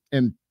and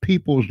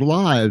people's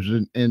lives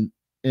and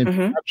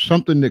mm-hmm.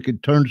 something that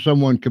could turn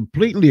someone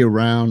completely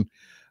around,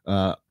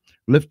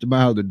 lift them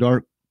out of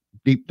the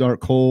deep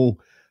dark hole,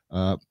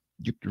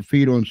 get their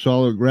feet on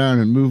solid ground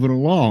and moving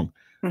along.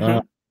 Mm-hmm.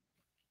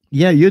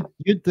 Yeah,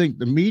 you'd think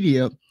the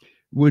media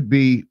would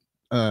be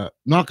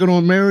knocking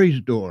on Mary's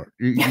door.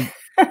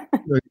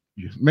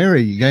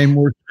 Mary, you gain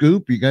more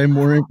scoop, you gain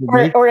more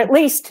information. Or at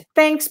least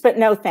thanks, but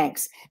no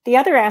thanks. The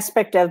other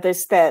aspect of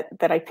this that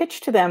I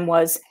pitched to them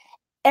was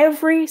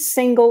every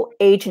single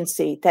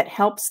agency that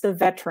helps the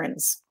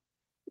veterans,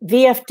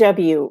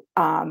 VFW,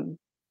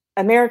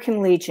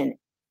 American Legion,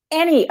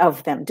 any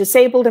of them,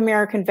 disabled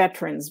American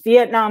veterans,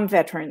 Vietnam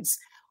veterans,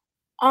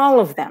 all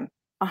of them,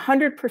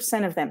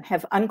 100% of them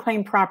have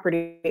unclaimed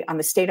property on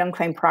the state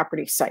unclaimed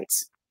property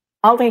sites.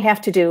 All they have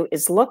to do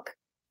is look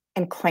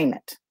and claim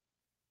it.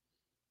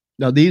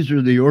 Now, these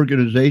are the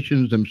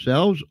organizations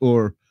themselves,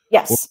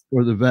 yes,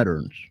 or the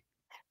veterans?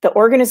 The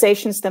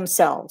organizations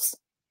themselves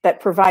that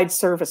provide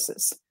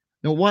services.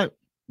 Now,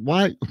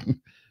 why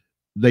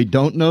they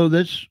don't know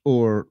this,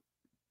 or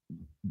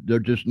they're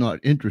just not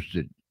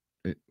interested?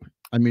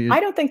 I mean, I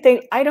don't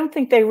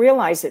think they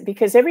realize it,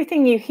 because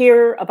everything you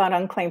hear about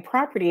unclaimed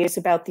property is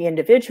about the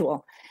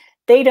individual.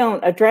 They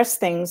don't address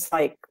things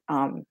like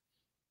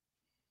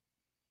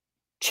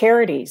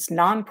charities,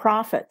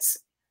 nonprofits,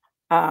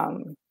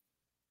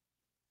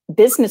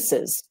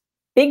 businesses,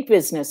 big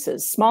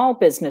businesses, small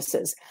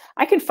businesses.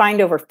 I can find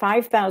over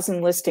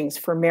 5,000 listings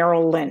for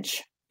Merrill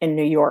Lynch in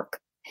New York.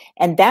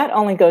 And that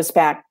only goes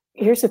back,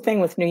 here's the thing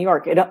with New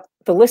York,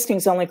 the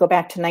listings only go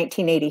back to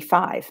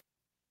 1985.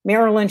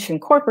 Merrill Lynch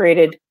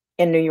Incorporated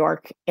in New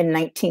York in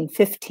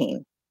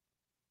 1915.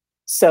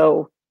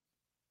 So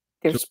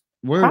there's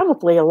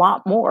probably a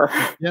lot more.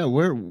 Yeah,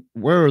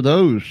 where are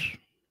those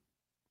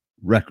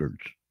records?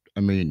 I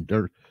mean,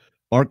 they're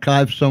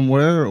archived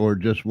somewhere, or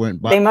just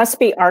went by? They must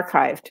be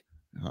archived.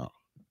 Oh,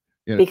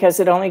 yeah. Because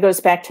it only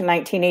goes back to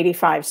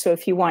 1985. So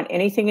if you want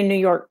anything in New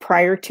York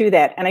prior to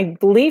that, and I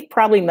believe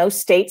probably most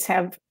states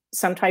have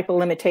some type of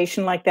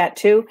limitation like that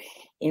too,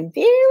 in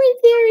very,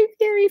 very,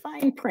 very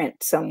fine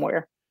print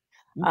somewhere,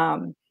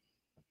 then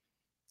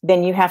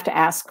you have to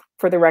ask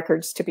for the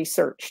records to be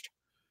searched.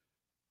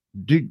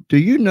 Do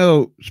you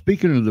know,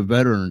 speaking of the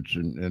veterans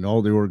and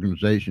all the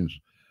organizations,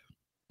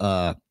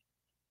 do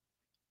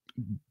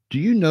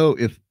you know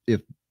if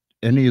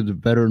any of the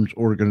veterans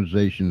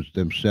organizations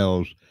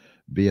themselves,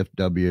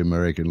 VFW,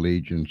 American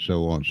Legion,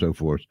 so on and so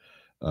forth,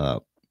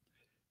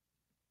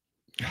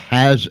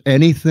 has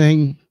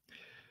anything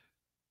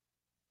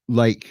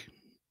like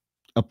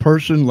a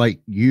person like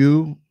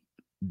you?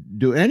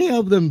 Do any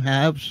of them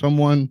have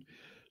someone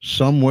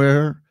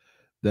somewhere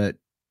that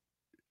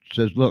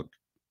says, look,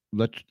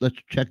 let's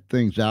check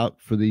things out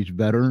for these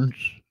veterans?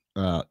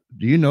 Do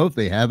you know if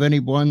they have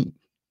anyone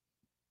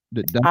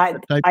that does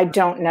that type? I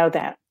don't know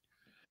that.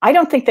 I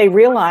don't think they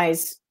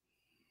realize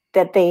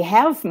that they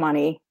have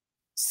money,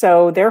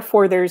 so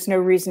therefore there's no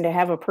reason to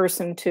have a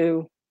person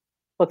to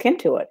look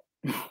into it.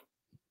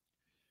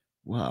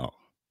 Wow.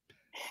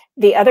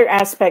 The other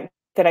aspect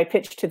that I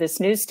pitched to this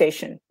news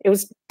station, it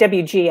was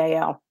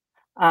WGAL,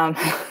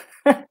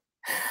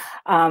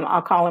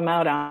 I'll call him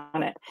out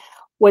on it,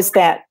 was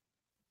that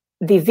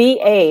the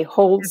VA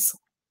holds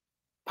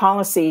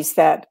policies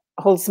that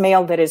holds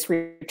mail that is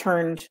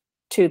returned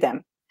to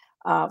them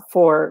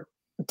for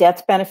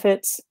death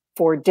benefits,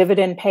 for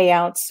dividend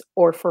payouts,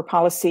 or for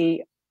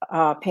policy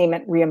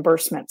payment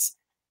reimbursements.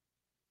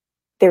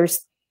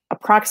 There's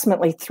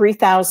approximately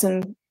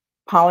 3,000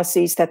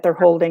 policies that they're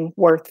holding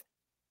worth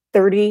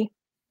 $30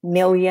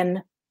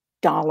 million.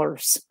 I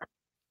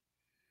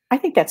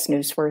think that's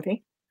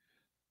newsworthy.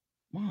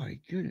 My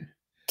goodness.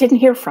 Didn't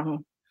hear from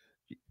him.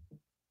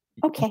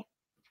 Okay.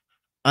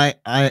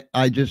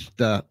 I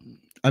just I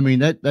mean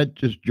that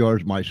just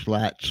jars my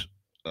slats.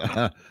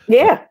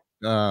 Yeah.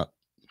 To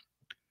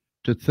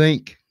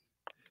think,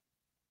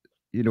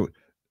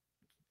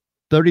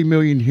 30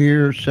 million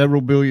here,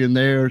 several billion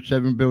there,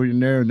 7 billion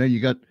there, and then you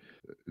got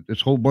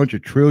this whole bunch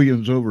of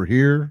trillions over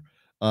here.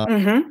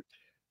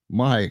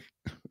 My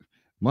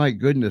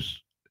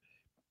goodness,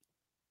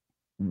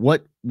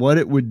 what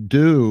it would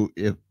do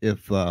if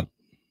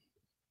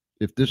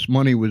this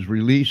money was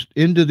released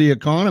into the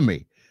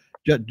economy?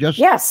 Just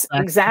yes,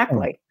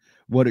 exactly.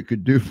 What it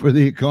could do for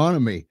the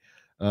economy.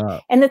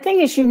 And the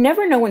thing is, you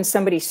never know when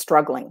somebody's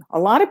struggling. A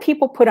lot of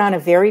people put on a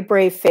very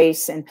brave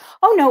face and,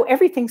 oh no,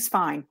 everything's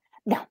fine.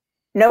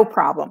 No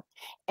problem.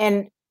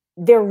 And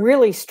they're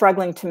really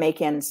struggling to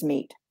make ends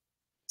meet.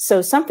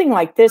 So something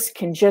like this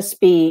can just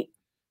be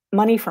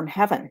money from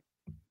heaven.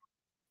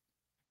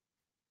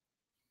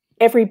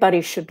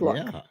 Everybody should look.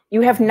 Yeah.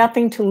 You have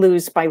nothing to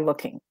lose by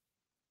looking.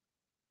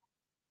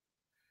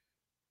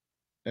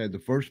 And the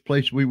first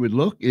place we would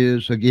look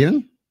is,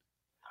 again?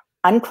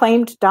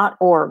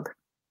 Unclaimed.org.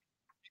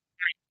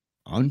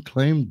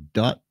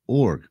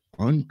 Unclaimed.org.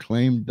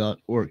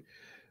 Unclaimed.org.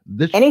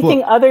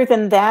 Anything other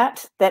than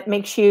that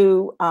makes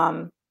you,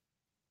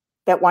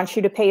 that wants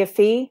you to pay a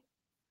fee,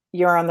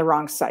 you're on the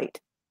wrong site.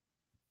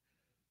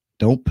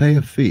 Don't pay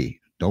a fee.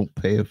 Don't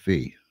pay a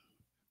fee.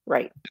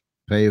 Right.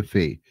 Pay a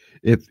fee.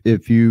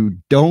 If you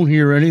don't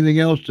hear anything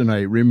else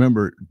tonight,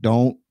 remember,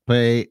 don't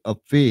pay a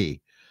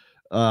fee.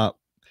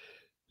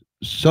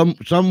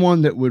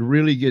 Someone that would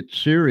really get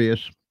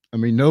serious. I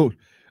mean,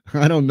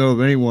 I don't know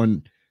of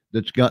anyone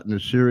that's gotten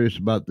as serious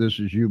about this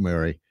as you,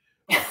 Mary.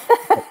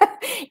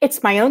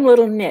 It's my own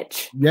little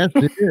niche. Yes,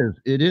 it is.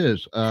 It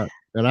is.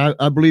 And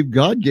I believe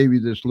God gave you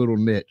this little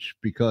niche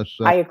because,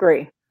 I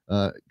agree.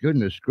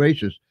 goodness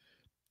gracious,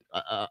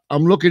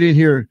 I'm looking in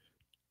here,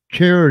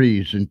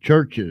 charities and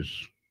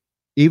churches,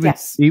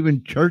 Yes.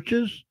 even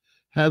churches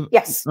have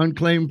Yes.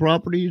 unclaimed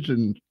properties,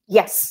 and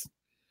Yes.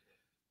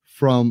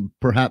 from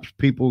perhaps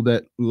people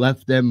that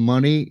left them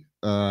money.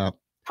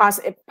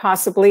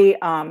 Possibly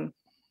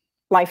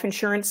life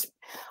insurance.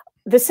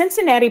 The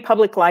Cincinnati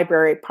Public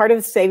Library, part of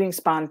the savings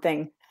bond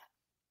thing,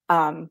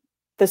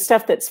 the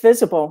stuff that's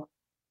visible,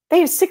 they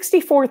have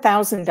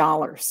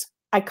 $64,000.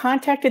 I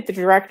contacted the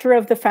director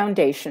of the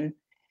foundation.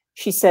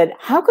 She said,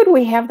 how could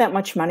we have that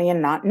much money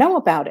and not know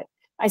about it?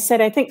 I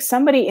said, I think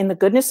somebody in the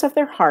goodness of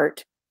their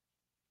heart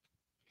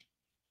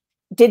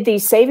did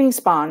these savings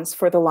bonds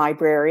for the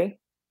library.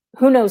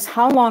 Who knows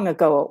how long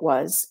ago it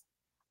was?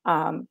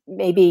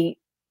 Maybe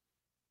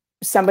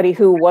somebody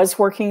who was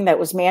working that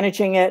was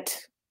managing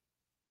it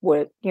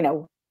would,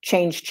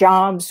 change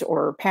jobs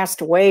or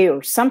passed away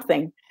or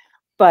something.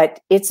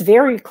 But it's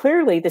very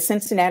clearly the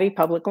Cincinnati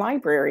Public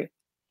Library.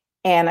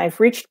 And I've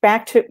reached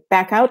back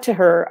out to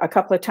her a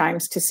couple of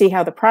times to see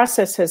how the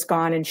process has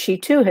gone. And she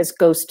too has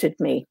ghosted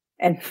me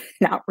and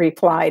not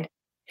replied.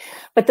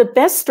 But the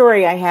best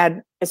story I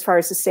had as far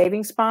as the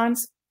savings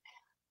bonds,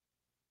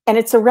 and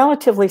it's a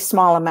relatively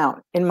small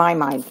amount in my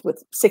mind,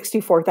 with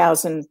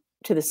 $64,000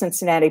 to the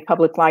Cincinnati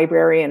Public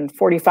Library and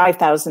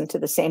 $45,000 to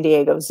the San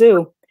Diego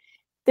Zoo.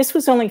 This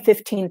was only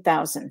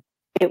 $15,000.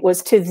 It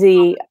was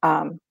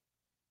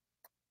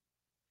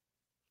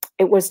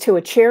to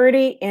a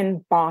charity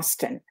in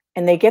Boston,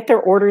 and they get their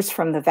orders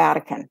from the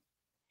Vatican.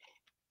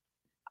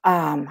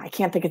 I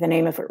can't think of the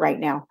name of it right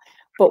now,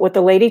 but what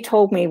the lady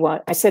told me,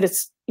 I said,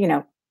 it's,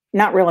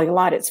 not really a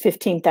lot. It's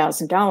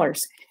 $15,000.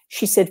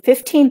 She said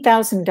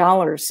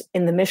 $15,000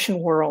 in the mission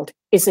world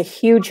is a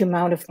huge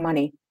amount of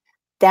money.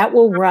 That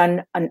will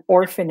run an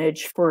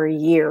orphanage for a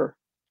year.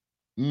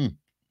 Mm.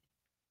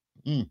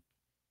 Mm.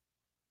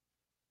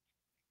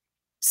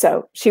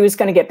 So she was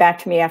going to get back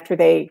to me after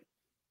they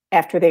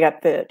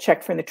got the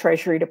check from the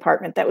Treasury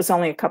Department. That was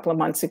only a couple of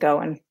months ago.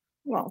 And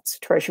well, it's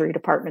the Treasury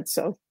Department,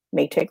 so it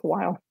may take a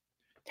while.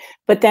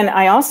 But then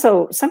I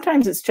also,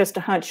 sometimes it's just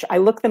a hunch. I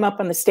look them up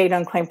on the state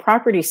unclaimed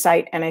property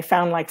site and I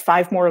found like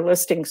 5 more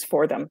listings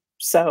for them.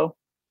 So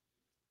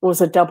it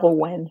was a double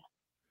win.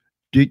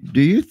 Do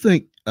you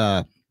think,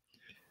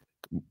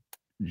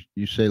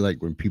 you say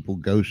like when people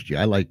ghost you,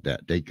 I like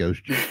that. They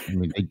ghost you. I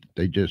mean,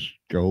 they just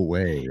go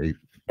away.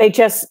 They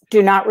just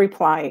do not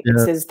reply. Yeah.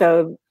 It's as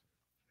though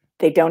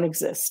they don't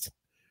exist.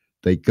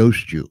 They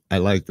ghost you. I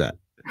like that.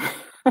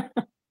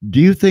 Do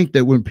you think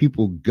that when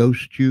people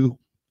ghost you,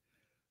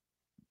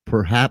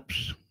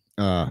 perhaps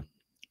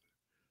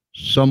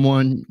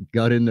someone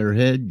got in their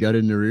head, got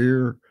in their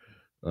ear,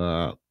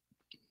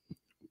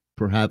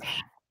 perhaps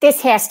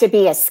this has to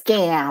be a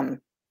scam.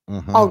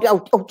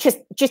 Oh, just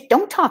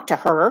don't talk to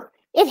her.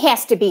 It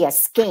has to be a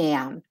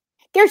scam.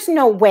 There's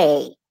no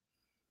way.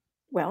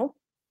 Well,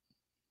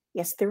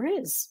 yes, there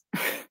is.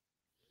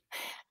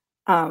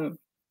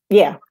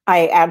 Yeah,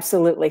 I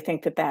absolutely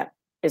think that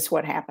is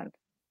what happened.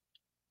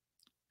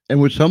 And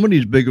with some of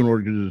these big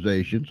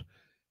organizations,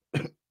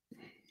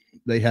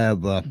 they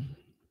have, I'm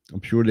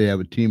sure they have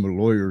a team of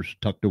lawyers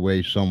tucked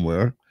away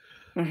somewhere.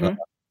 Mm-hmm.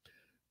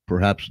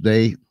 Perhaps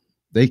they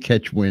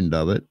catch wind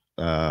of it,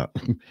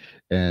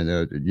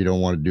 and you don't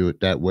want to do it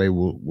that way.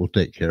 We'll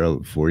take care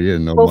of it for you,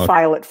 and we'll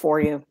file it for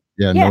you.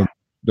 Yeah.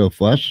 No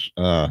fuss.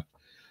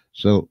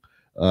 So,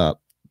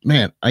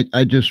 man,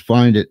 I just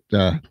find it.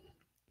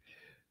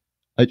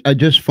 I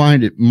just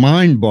find it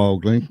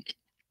mind-boggling.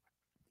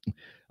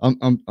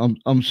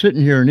 I'm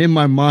sitting here, and in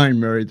my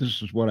mind, Mary,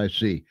 this is what I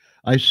see.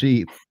 I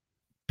see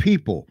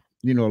people,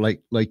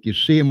 like you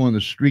see them on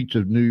the streets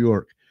of New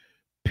York,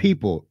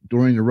 people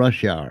during the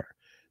rush hour.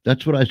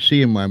 That's what I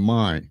see in my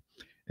mind.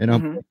 And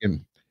I'm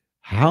thinking,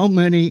 how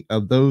many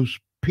of those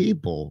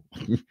people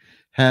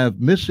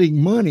have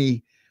missing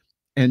money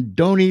and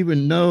don't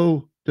even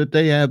know that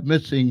they have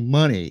missing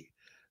money?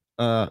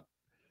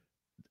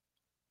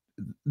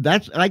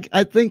 That's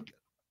I think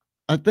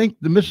the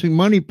missing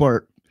money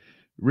part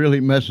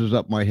really messes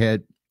up my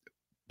head,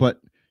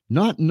 but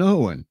not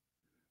knowing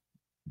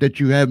that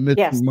you have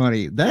missing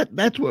money,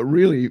 that's what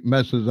really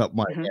messes up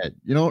my head.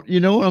 You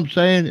know what I'm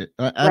saying?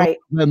 I don't know if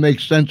that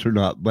makes sense or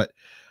not, but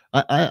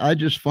I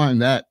just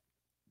find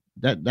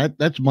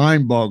that's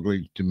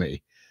mind-boggling to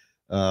me.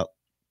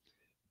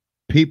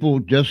 People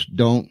just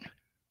don't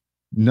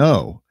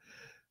know,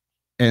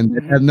 and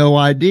they have no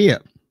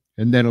idea,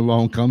 and then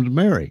along comes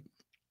Mary.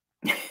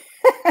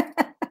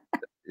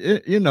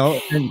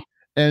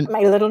 And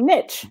my little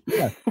niche.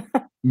 Yeah.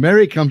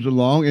 Mary comes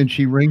along and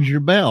she rings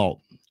your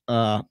bell.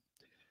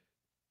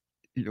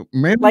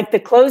 Mary, like the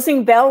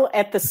closing bell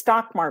at the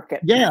stock market.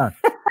 Yeah.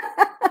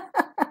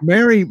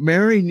 Mary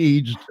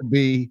needs to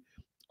be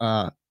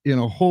in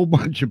a whole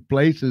bunch of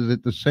places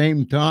at the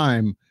same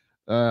time,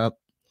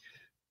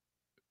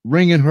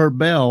 ringing her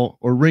bell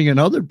or ringing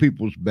other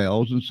people's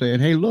bells and saying,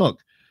 hey, look,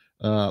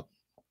 Uh,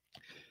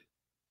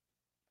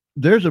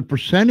 there's a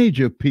percentage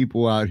of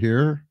people out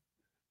here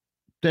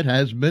that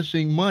has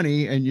missing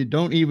money, and you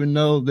don't even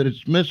know that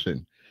it's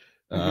missing.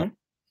 Uh, Mhm.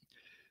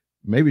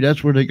 Maybe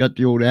that's where they got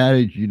the old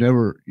adage: you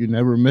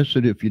never miss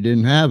it if you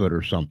didn't have it,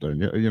 or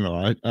something.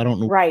 I don't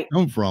know where Right. it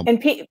come from.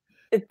 And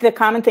the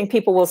common thing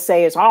people will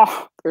say is,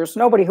 "Oh, there's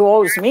nobody who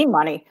owes me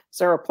money. Is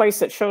there a place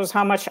that shows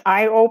how much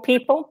I owe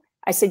people?"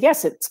 I said,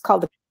 "Yes, it's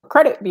called the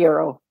credit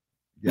bureau."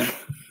 Yeah.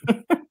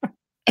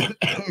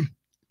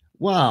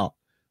 Wow.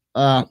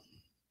 Uh,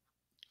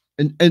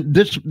 and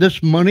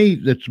this money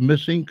that's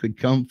missing could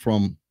come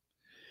from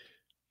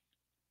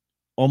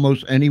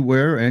almost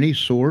anywhere, any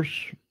source.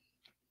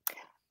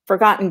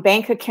 Forgotten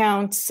bank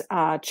accounts,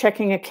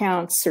 checking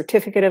accounts,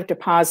 certificate of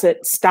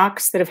deposit,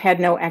 stocks that have had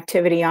no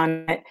activity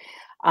on it.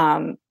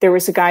 There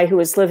was a guy who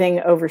was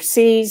living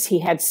overseas. He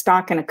had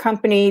stock in a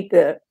company.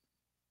 The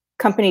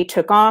company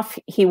took off.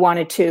 He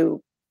wanted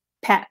to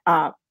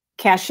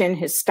cash in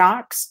his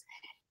stocks,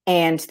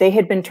 and they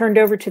had been turned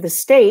over to the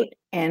state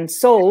and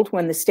sold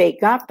when the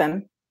state got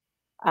them.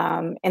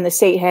 And the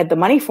state had the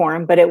money for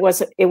him, but it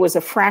was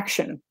a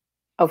fraction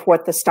of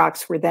what the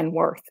stocks were then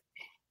worth.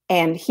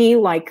 And he,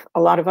 like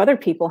a lot of other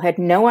people, had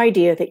no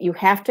idea that you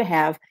have to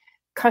have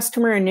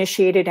customer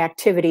initiated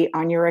activity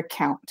on your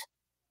account.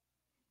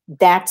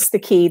 That's the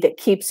key that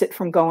keeps it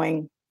from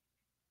going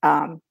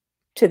to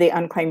the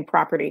unclaimed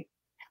property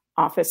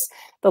office.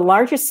 The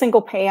largest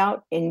single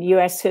payout in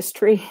U.S.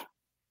 history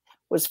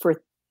was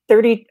for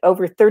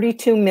over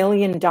 $32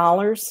 million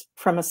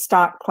from a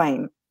stock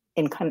claim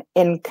in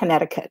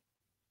Connecticut.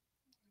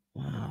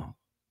 Wow.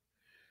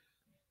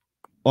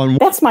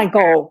 That's my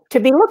goal, to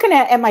be looking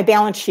at my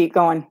balance sheet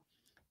going,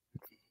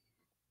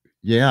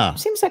 Yeah.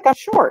 seems like I'm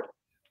short,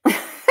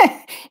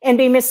 and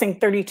be missing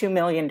 $32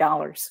 million.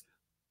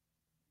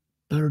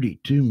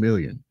 32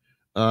 million.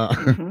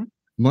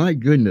 My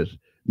goodness.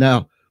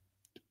 Now,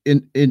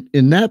 in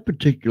that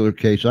particular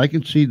case, I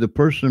can see the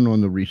person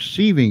on the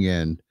receiving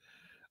end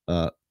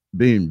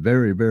being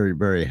very, very,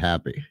 very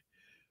happy,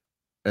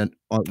 and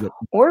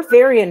or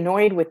very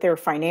annoyed with their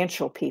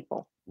financial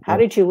people. How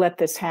did you let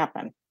this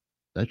happen?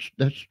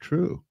 That's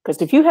true.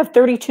 Because if you have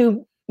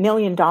 $32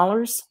 million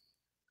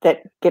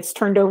that gets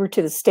turned over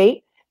to the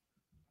state,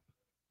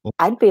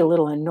 I'd be a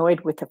little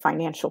annoyed with the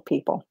financial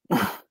people.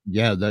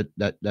 Yeah,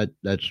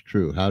 that's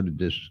true. How in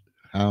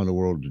the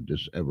world did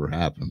this ever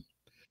happen?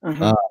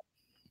 Mm-hmm.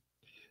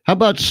 How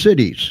about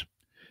cities?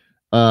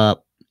 Can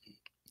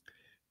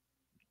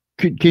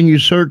you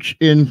search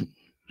in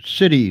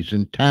cities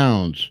and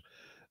towns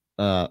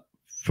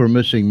for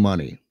missing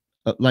money?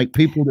 Like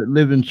people that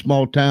live in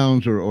small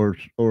towns or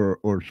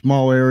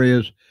small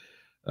areas,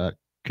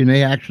 can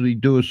they actually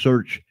do a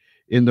search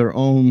in their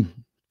own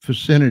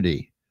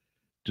vicinity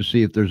to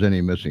see if there's any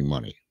missing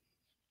money?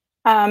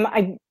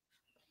 I'm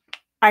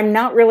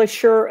not really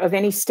sure of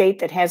any state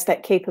that has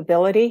that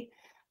capability.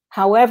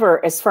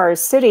 However, as far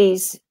as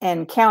cities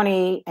and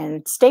county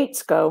and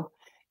states go,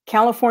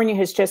 California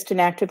has just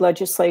enacted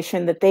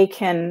legislation that they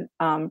can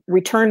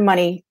return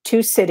money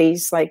to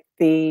cities like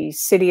the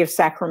city of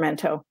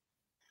Sacramento,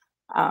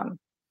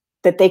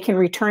 that they can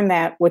return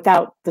that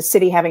without the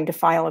city having to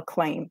file a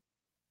claim.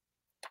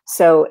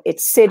 So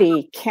it's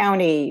city,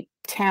 county,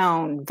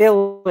 town,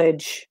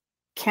 village,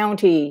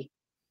 county,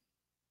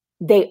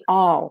 they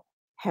all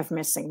have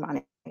missing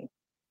money.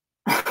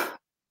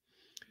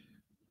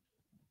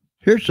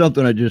 Here's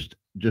something I just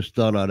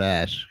thought I'd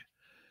ask.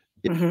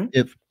 Mm-hmm.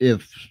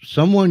 If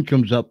someone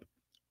comes up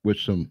with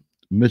some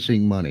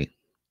missing money,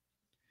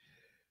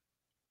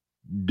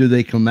 do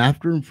they come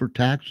after them for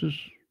taxes?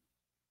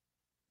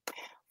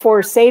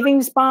 For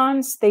savings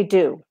bonds, they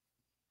do.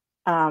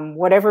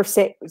 Whatever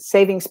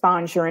savings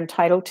bonds you're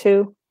entitled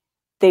to,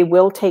 they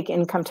will take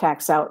income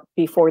tax out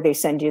before they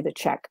send you the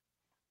check.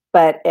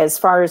 But as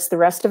far as the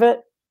rest of it,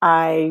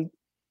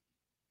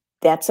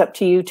 that's up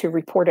to you to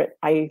report it.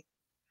 I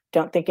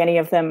don't think any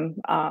of them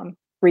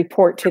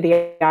report to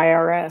the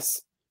IRS.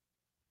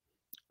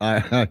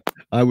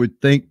 I would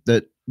think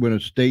that when a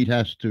state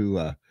has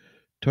to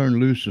turn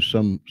loose of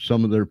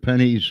some of their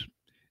pennies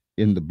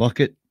in the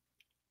bucket,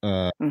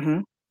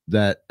 Mm-hmm.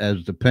 that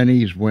as the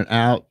pennies went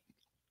out,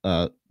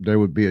 there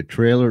would be a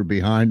trailer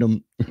behind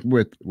them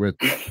with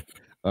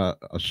a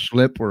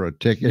slip or a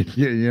ticket,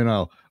 you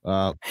know.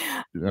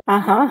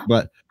 Uh-huh.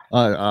 But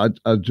I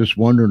was just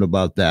wondering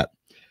about that.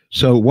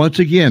 So once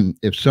again,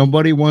 if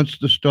somebody wants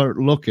to start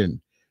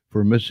looking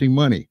for missing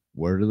money,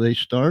 where do they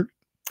start?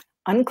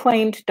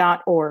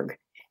 Unclaimed.org.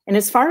 And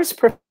as far as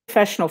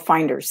professional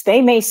finders,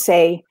 they may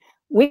say,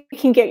 we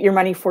can get your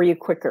money for you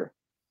quicker.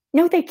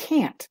 No, they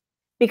can't.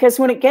 Because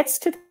when it gets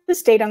to the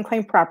state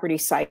unclaimed property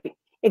site,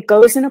 it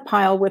goes in a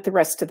pile with the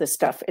rest of the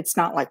stuff. It's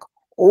not like,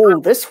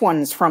 oh, this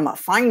one's from a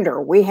finder.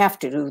 We have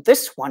to do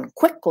this one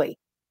quickly.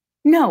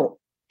 No,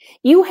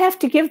 you have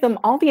to give them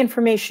all the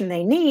information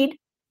they need.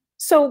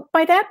 So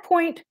by that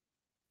point,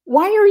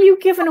 why are you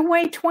giving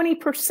away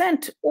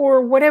 20%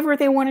 or whatever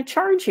they want to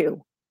charge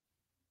you?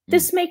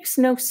 This makes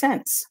no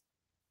sense.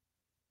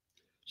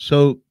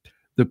 So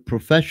the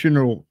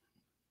professional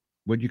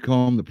what do you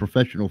call them? The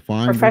professional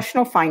finders.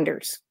 Professional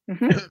finders.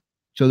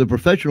 So the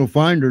professional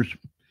finders,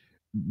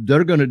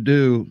 they're going to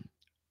do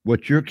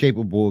what you're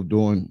capable of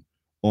doing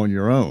on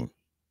your own.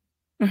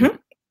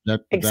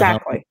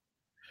 Exactly.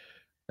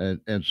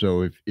 And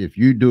so if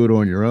you do it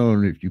on your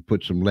own, if you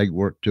put some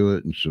legwork to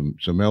it and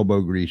some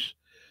elbow grease,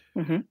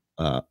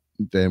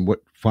 then what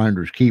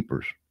finders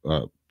keepers,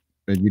 and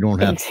you don't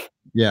have,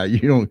 you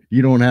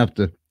don't have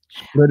to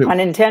split it.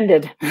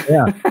 Unintended.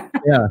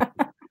 Yeah,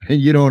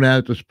 and you don't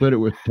have to split it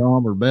with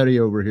Tom or Betty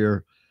over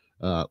here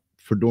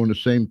for doing the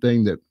same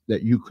thing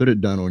that you could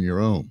have done on your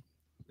own.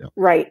 Yeah.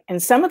 Right.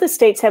 And some of the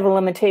states have a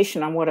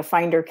limitation on what a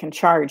finder can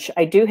charge.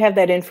 I do have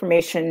that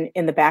information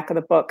in the back of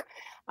the book.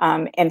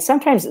 And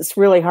sometimes it's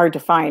really hard to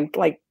find.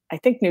 Like, I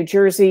think New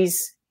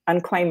Jersey's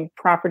unclaimed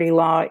property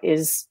law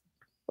is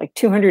like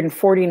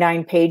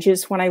 249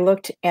 pages when I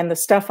looked, and the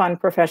stuff on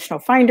professional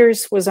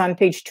finders was on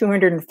page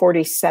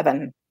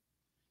 247.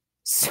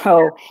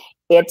 So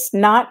it's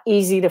not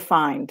easy to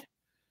find.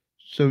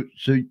 So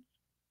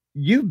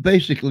you've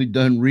basically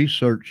done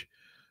research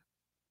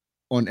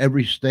on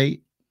every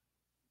state?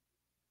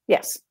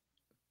 Yes.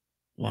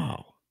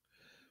 Wow.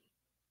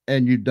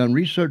 And you've done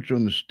research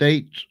on the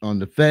states, on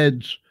the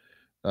feds.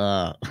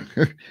 My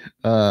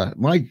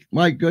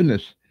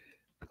goodness.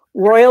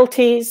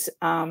 Royalties,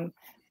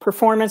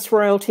 performance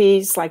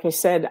royalties, like I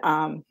said,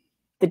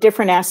 the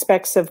different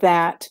aspects of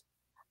that,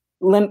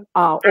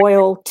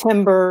 oil,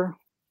 timber.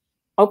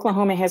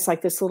 Oklahoma has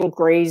like this little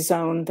gray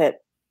zone that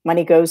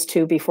money goes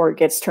to before it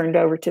gets turned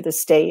over to the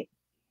state.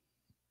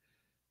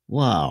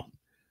 Wow.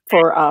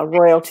 For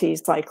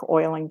royalties like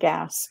oil and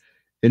gas.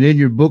 And in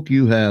your book,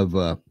 you have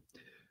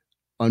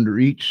under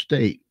each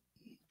state,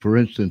 for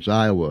instance,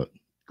 Iowa,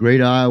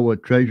 Great Iowa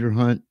Treasure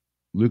Hunt,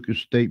 Lucas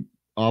State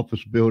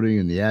Office Building,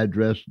 and the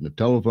address and the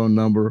telephone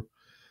number.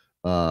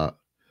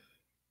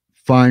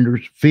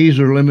 Finders, fees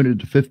are limited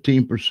to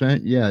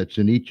 15%. Yeah, it's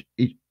in each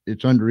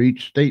it's under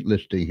each state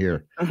listing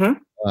here.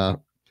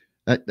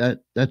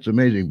 That's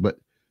amazing. But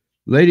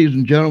ladies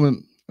and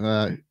gentlemen,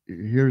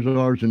 here's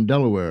ours in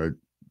Delaware.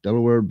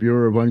 Delaware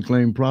Bureau of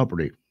Unclaimed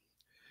Property,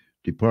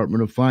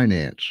 Department of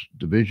Finance,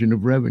 Division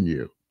of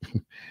Revenue,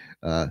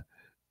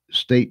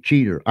 state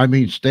cheater. I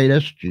mean, state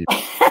SG.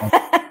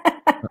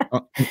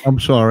 I'm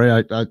sorry,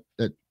 I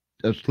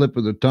a slip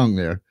of the tongue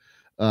there.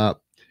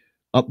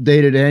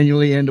 Updated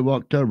annually, end of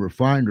October.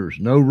 Finders,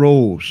 no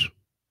rules.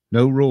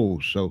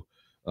 So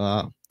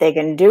they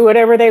can do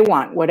whatever they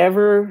want,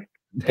 whatever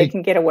they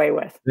can get away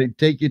with. They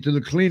take you to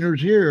the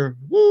cleaners here.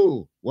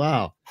 Woo!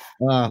 Wow.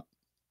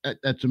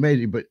 That's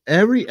amazing. But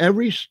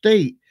every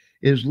state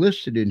is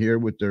listed in here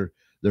with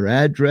their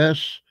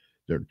address,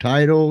 their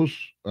titles,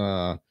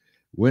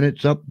 when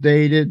it's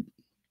updated,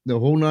 the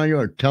whole 9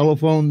 yards,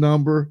 telephone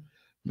number.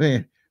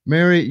 Man,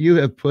 Mary, you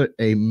have put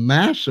a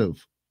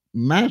massive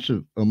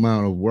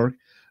amount of work.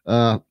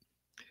 And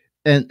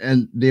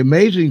the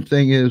amazing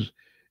thing is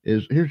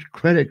here's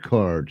credit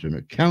cards and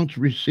accounts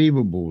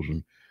receivables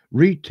and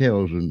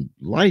retails and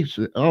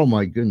license. Oh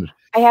my goodness.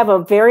 I have a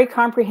very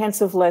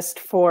comprehensive list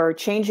for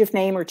change of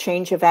name or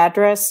change of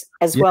address,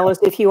 as well as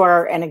if you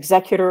are an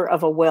executor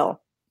of a will.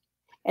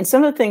 And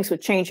some of the things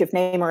with change of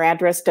name or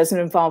address doesn't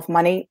involve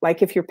money.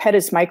 Like if your pet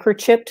is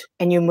microchipped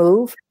and you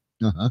move,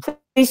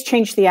 please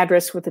change the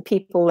address with the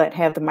people that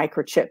have the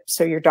microchip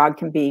so your dog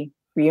can be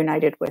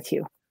reunited with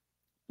you.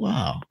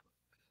 Wow.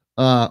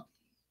 I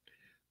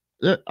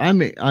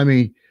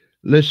mean,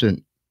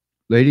 listen,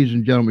 ladies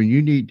and gentlemen,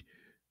 you need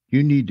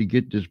to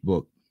get this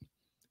book.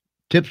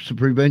 Tips to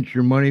prevent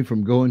your money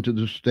from going to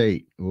the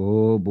state.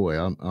 Oh boy,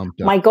 I'm done.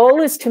 My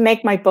goal is to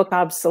make my book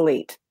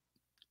obsolete.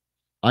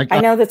 I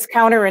know that's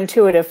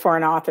counterintuitive for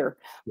an author,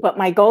 but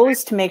my goal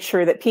is to make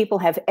sure that people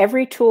have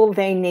every tool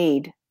they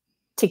need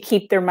to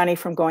keep their money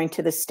from going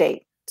to the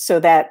state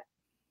so that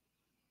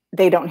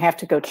they don't have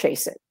to go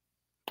chase it.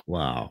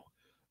 Wow.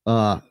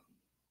 And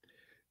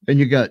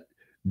you got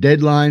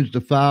deadlines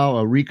to file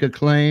a RICA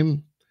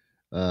claim.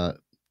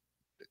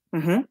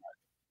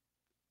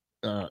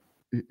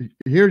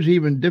 Here's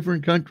even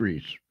different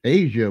countries: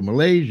 Asia,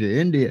 Malaysia,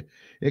 India.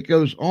 It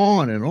goes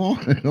on and on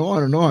and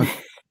on and on.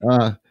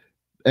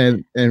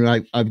 And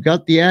I've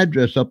got the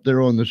address up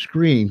there on the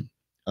screen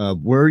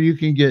of where you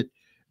can get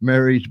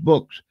Mary's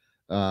books,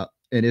 and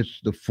it's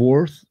the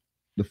fourth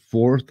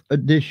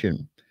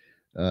edition.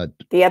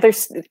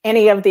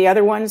 Any of the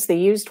other ones, the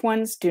used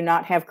ones, do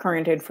not have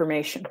current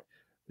information.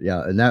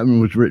 Yeah, and that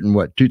one was written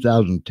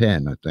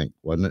 2010, I think,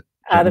 wasn't it?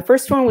 The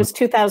first one was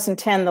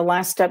 2010. The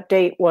last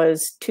update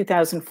was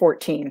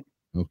 2014.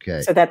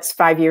 Okay. So that's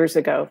 5 years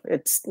ago.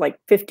 It's like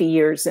 50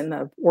 years in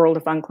the world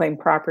of unclaimed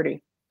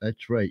property.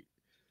 That's right.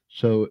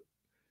 So,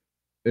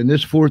 and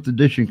this fourth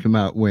edition come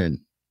out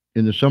when?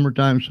 In the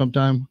summertime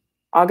sometime?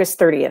 August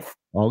 30th.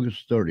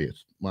 August 30th.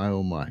 My,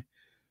 oh my.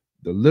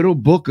 The Little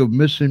Book of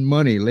Missing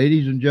Money.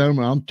 Ladies and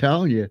gentlemen, I'm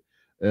telling you,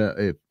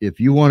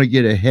 if you want to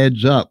get a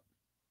heads up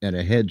and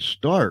a head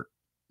start,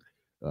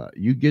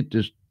 you get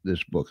this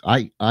book.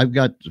 I've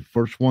got the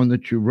first one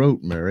that you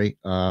wrote, Mary,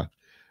 and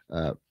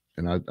I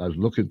was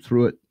looking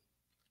through it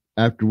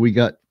after we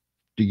got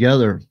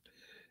together,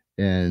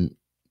 and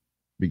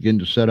begin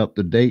to set up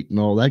the date and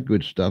all that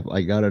good stuff.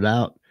 I got it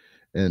out,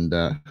 and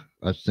I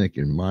was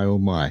thinking, my oh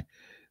my,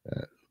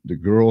 uh, the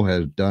girl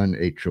has done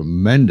a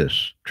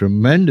tremendous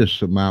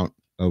amount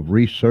of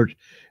research,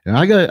 and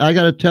I got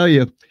to tell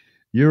you,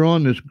 you're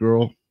on this,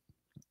 girl.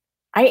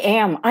 I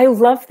am. I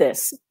love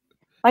this.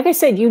 Like I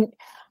said,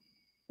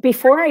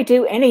 before I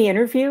do any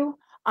interview,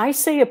 I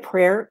say a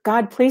prayer.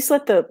 God, please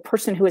let the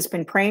person who has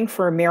been praying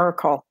for a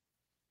miracle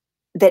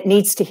that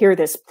needs to hear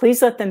this,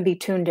 please let them be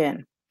tuned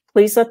in.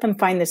 Please let them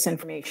find this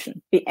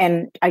information.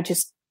 And I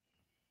just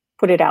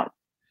put it out.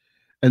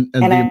 And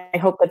I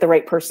hope that the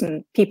right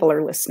people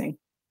are listening.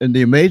 And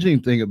the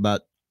amazing thing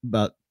about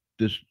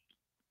this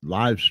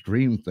live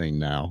stream thing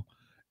now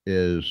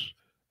is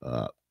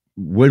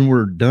when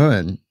we're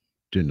done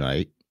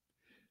tonight,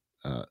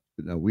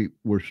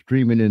 we're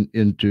streaming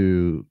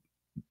into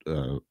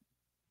the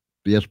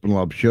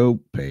Espenlaub show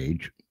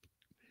page,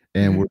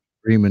 and we're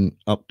streaming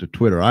up to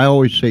Twitter. I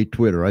always say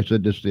Twitter. I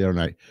said this the other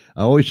night.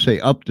 I always say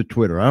up to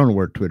Twitter. I don't know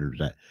where Twitter's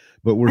at,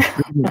 but we're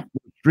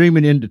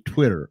streaming into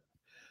Twitter.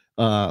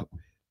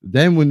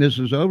 Then when this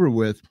is over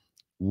with,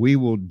 we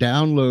will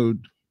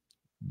download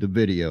the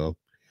video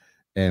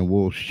and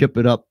we'll ship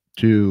it up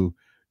to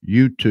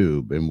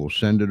YouTube, and we'll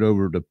send it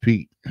over to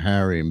Pete,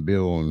 Harry, and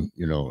Bill, and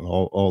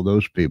all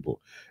those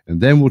people. And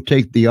then we'll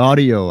take the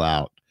audio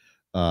out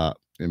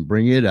and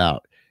bring it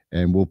out,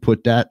 and we'll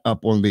put that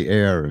up on the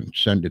air and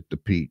send it to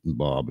Pete and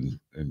Bob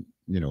and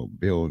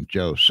Bill and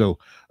Joe. So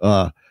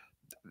the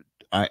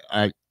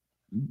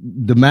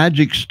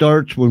magic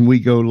starts when we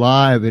go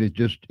live, and it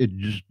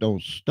just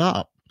don't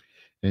stop.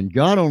 And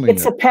God only knows.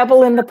 It's a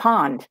pebble in the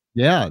pond.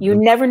 Yeah. You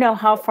never know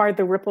how far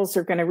the ripples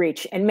are going to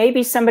reach. And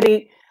maybe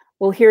somebody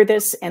will hear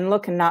this and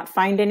look and not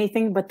find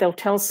anything, but they'll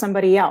tell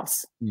somebody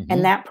else,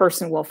 and that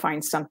person will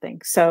find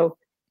something. So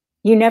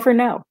you never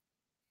know.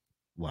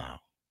 Wow.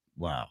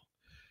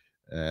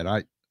 And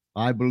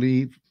I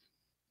believe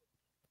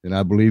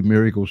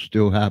miracles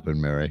still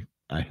happen, Mary.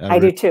 I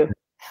do too.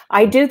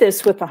 I do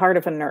this with the heart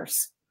of a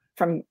nurse,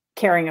 from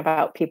caring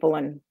about people,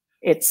 and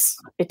it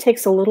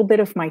takes a little bit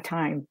of my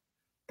time.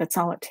 That's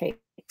all it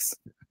takes.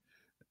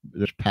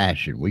 There's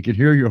passion. We can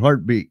hear your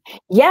heartbeat.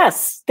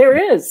 Yes, there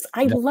is.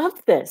 I love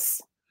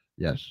this.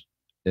 Yes.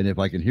 And if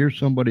I can hear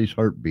somebody's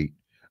heartbeat,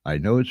 I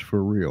know it's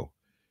for real.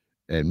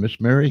 And Miss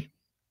Mary,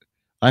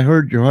 I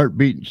heard your heart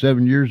beating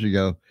 7 years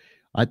ago.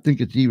 I think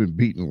it's even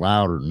beating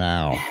louder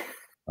now.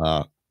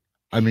 I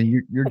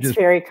mean, you're just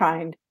very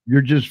kind.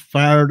 You're just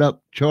fired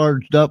up,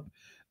 charged up.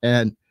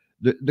 And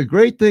the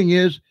great thing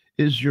is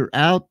you're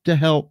out to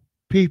help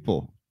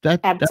people.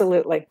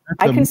 Absolutely.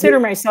 I consider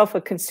myself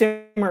a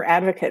consumer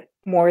advocate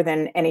more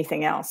than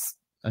anything else.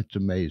 That's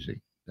amazing.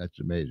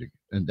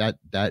 And that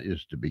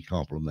is to be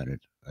complimented.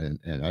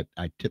 And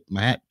I tip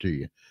my hat to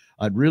you.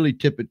 I'd really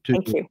tip it to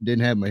you.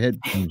 Didn't have my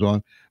headphones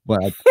on,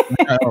 but I tip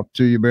my hat off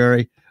to you,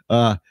 Mary.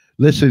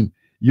 Listen,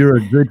 you're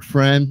a good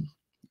friend.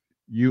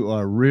 You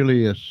are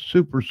really a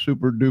super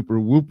duper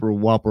whooper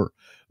whopper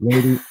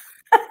lady.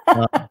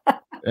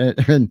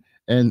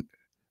 And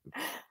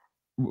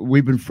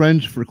we've been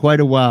friends for quite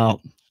a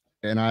while.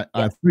 And I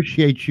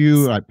appreciate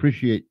you. I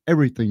appreciate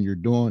everything you're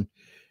doing.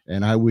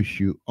 And I wish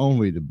you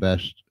only the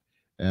best.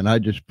 And I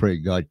just pray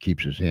God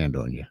keeps his hand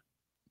on you.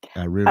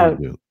 I really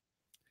do.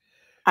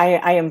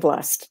 I am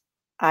blessed.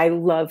 I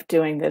love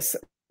doing this.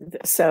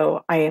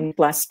 So I am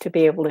blessed to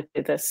be able to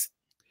do this.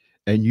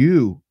 And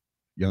you,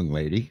 young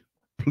lady,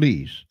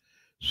 please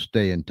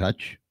stay in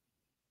touch.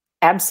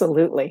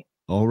 Absolutely.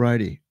 All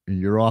righty. And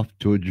you're off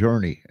to a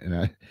journey.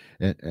 And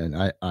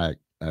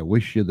I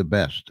wish you the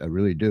best. I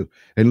really do.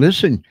 And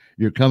listen,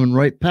 you're coming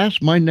right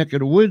past my neck of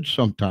the woods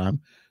sometime.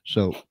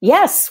 So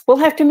yes, we'll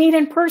have to meet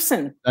in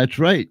person. That's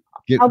right.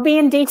 I'll be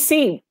in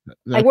DC.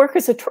 I work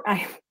as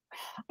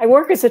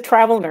a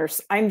travel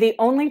nurse. I'm the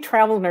only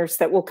travel nurse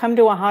that will come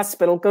to a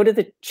hospital, go to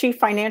the chief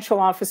financial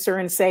officer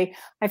and say,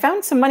 I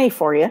found some money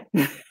for you.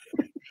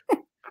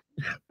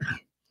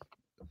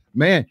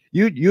 Man,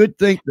 you'd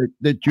think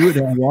that you would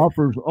have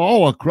offers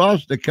all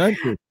across the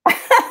country.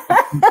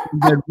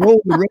 Then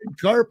roll the red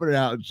carpet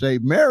out and say,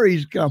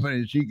 Mary's coming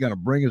and she's going to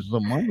bring us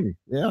some money.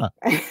 Yeah.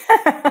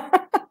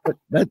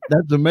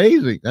 That's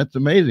amazing. That's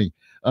amazing.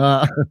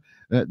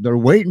 They're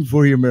waiting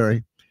for you,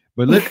 Mary.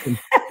 But listen,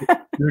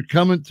 you're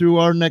coming through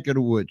our neck of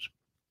the woods.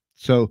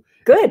 So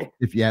good.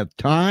 If you have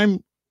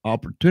time,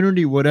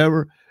 opportunity,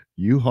 whatever,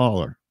 you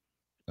holler.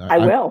 I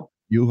will.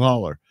 You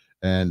holler.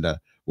 And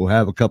we'll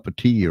have a cup of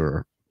tea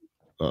or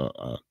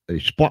a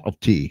spot of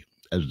tea,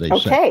 as they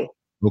say.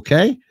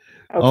 Okay?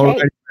 All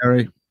right,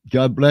 Mary.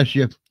 God bless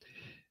you.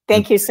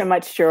 Thank you so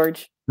much,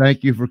 George.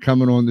 Thank you for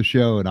coming on the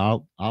show, and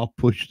I'll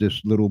push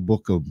this little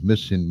book of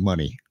missing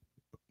money.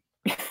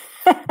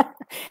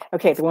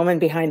 Okay, the woman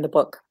behind the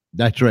book.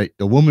 That's right,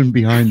 the woman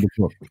behind the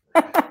book.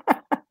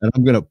 And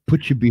I'm going to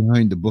put you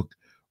behind the book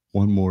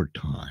one more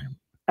time.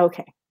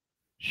 Okay.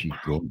 She's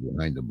going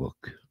behind the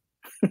book.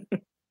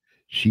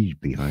 She's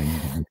behind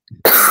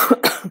the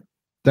book.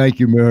 Thank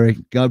you, Mary.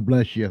 God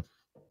bless you.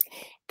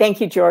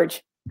 Thank you,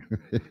 George.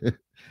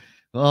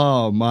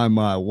 Oh,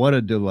 my. What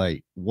a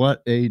delight.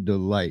 What a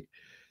delight.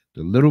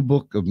 The Little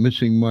Book of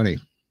Missing Money,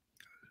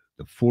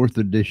 the fourth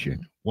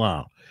edition.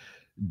 Wow.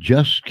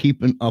 Just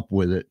keeping up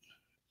with it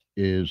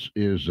is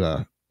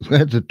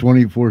that's a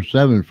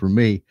 24/7 for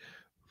me.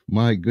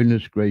 My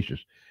goodness gracious.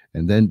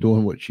 And then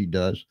doing what she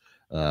does.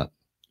 Uh,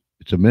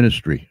 it's a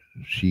ministry.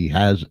 She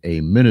has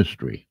a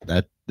ministry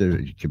that there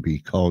can be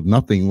called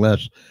nothing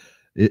less.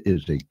 It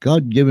is a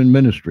God given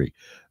ministry.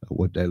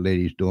 What that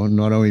lady's doing,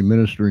 not only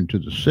ministering to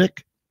the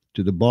sick,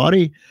 to the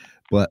body,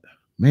 but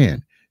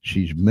man,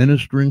 she's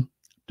ministering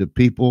to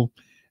people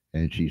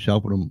and she's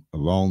helping them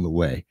along the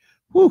way.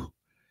 Whew.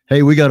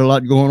 Hey, we got a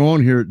lot going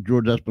on here at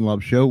George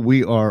Espenlaub Show.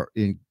 We are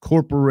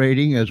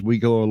incorporating as we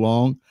go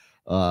along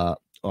uh,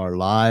 our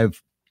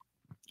live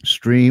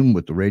stream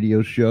with the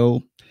radio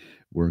show.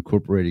 We're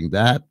incorporating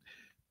that.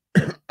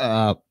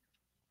 Uh,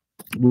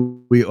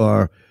 we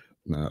are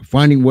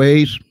finding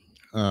ways.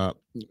 Uh,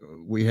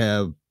 we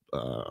have,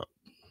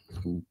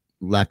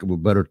 lack of a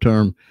better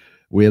term,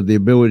 we have the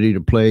ability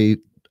to play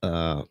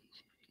uh,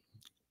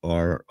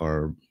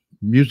 our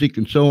music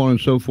and so on and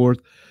so forth.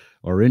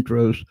 Our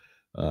intros,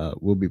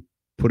 we'll be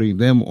putting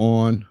them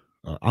on.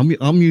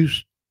 I'm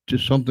used to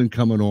something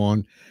coming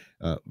on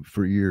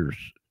for years.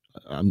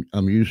 I'm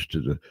used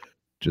to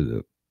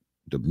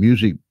the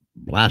music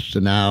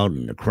blasting out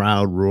and the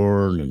crowd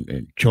roaring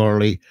and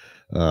Charlie.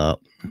 Uh,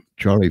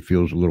 Charlie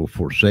feels a little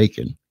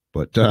forsaken,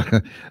 but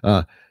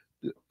and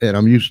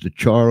I'm used to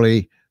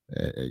Charlie,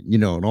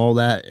 and all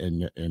that,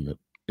 and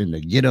the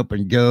get up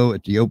and go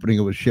at the opening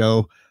of a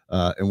show,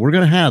 and we're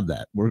gonna have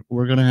that.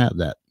 We're gonna have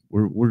that.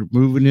 We're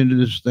moving into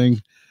this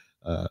thing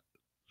uh,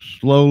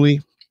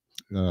 slowly.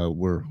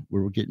 We're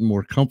getting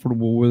more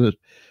comfortable with it,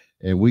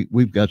 and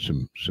we've got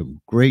some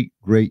great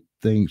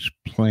things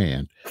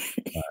planned.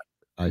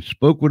 I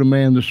spoke with a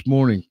man this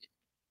morning.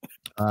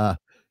 Uh,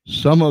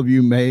 some of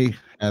you may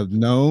have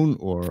known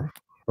or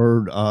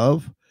heard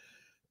of.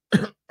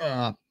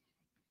 Uh,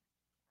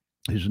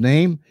 his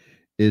name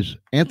is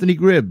Anthony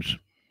Gribbs,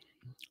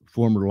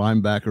 former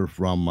linebacker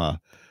from uh,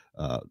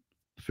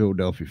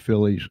 Philadelphia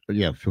Phillies.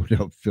 Yeah,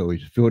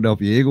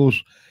 Philadelphia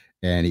Eagles,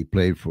 and he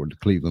played for the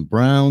Cleveland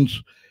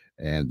Browns.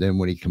 And then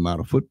when he came out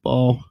of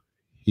football,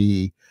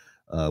 he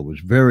was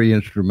very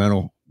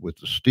instrumental with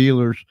the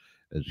Steelers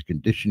as a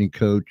conditioning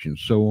coach and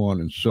so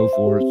on and so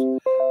forth.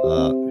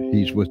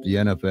 He's with the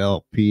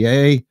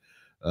NFLPA.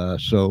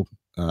 So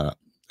I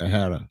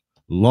had a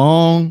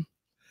long,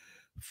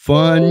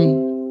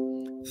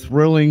 fun,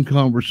 thrilling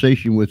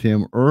conversation with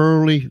him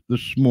early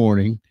this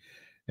morning.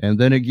 And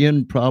then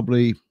again,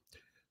 probably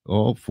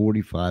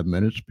 45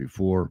 minutes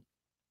before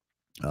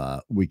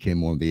we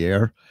came on the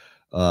air.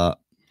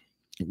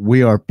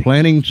 We are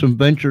planning some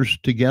ventures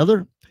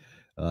together.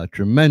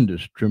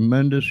 Tremendous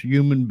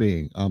human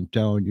being. I'm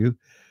telling you,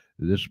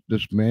 this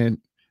man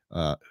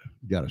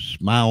got a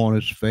smile on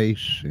his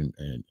face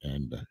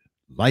and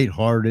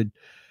lighthearted,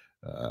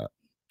 uh,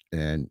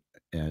 and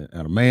and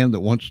a man that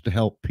wants to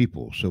help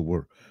people. So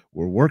we're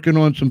working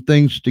on some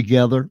things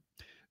together.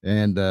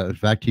 And in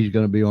fact, he's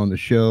going to be on the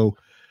show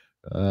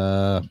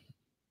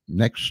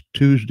next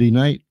Tuesday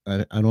night.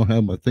 I don't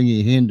have my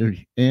thingy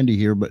handy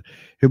here, but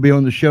he'll be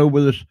on the show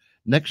with us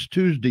next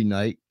Tuesday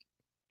night.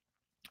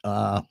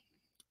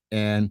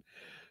 And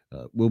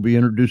we'll be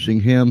introducing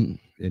him,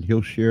 and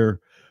he'll share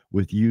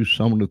with you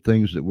some of the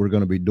things that we're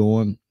going to be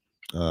doing.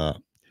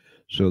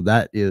 So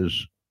that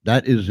is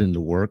in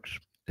the works,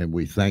 and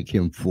we thank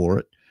him for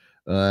it.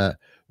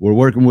 We're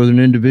working with an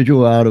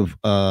individual out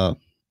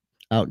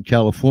in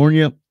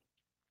California,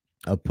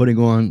 putting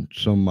on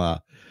some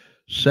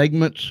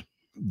segments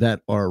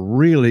that are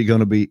really going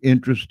to be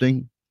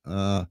interesting,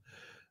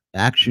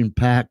 action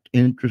packed,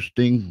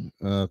 interesting.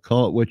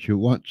 Call it what you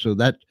want. So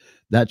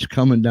that's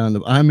coming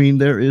down I mean,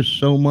 there is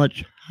so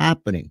much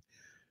happening.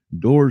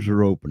 Doors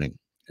are opening,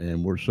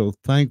 and we're so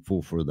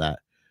thankful for that.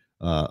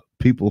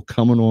 People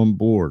coming on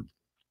board.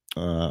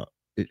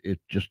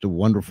 It's just a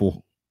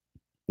wonderful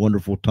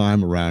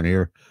time around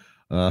here.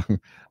 Uh,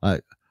 I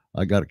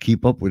I got to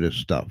keep up with this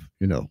stuff.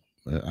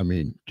 I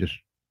mean, just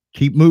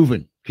keep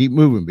moving,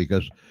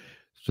 because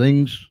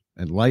things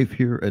and life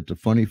here at the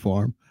Funny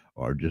Farm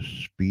are just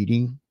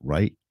speeding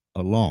right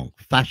along,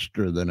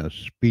 faster than a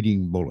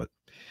speeding bullet.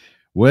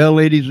 Well,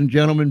 ladies and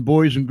gentlemen,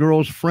 boys and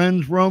girls,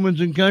 friends, Romans,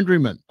 and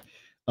countrymen.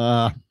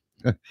 Uh,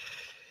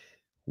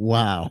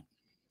 wow.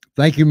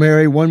 Thank you,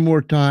 Mary, one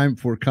more time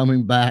for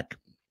coming back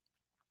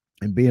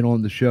and being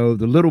on the show.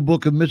 The Little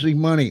Book of Missing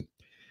Money.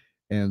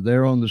 And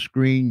there on the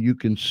screen, you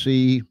can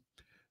see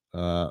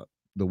the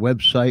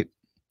website.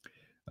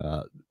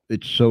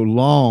 It's so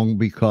long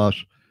because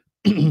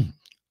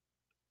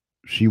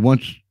she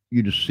wants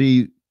you to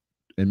see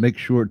and make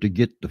sure to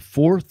get the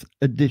fourth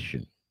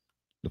edition,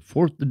 the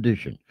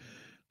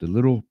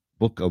Little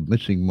Book of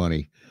Missing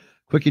Money.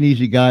 Quick and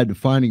easy guide to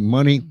finding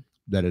money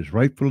that is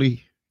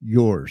rightfully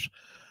yours.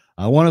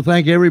 I want to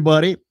thank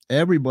everybody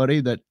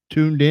that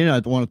tuned in. I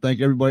want to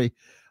thank everybody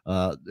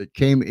that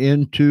came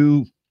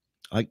into,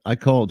 I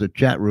call it the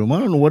chat room. I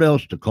don't know what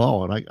else to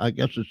call it. I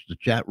guess it's the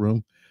chat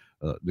room,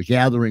 the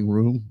gathering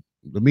room,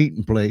 the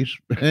meeting place.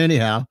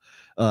 Anyhow,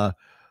 uh,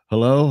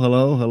 hello,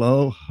 hello,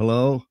 hello,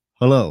 hello,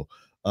 hello,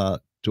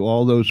 to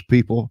all those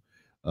people.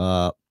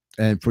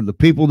 And for the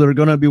people that are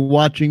going to be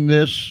watching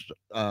this,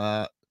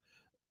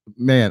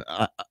 man,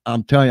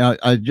 I'm telling you,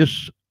 I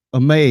just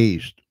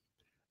amazed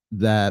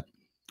that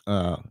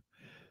uh,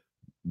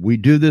 we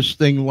do this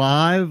thing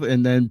live,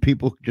 and then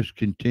people just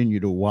continue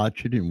to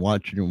watch it and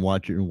watch it and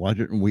watch it and watch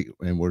it,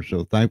 and we're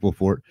so thankful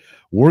for it.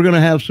 We're going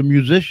to have some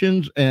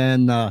musicians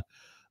and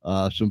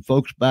some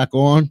folks back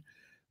on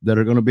that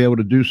are going to be able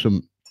to do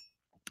some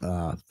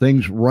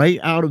things right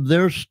out of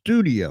their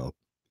studio,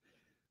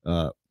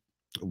 uh,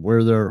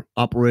 where they're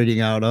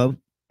operating out of,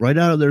 right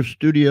out of their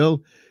studio,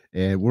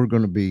 and we're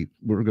going to be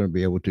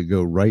able to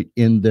go right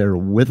in there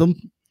with them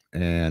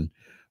and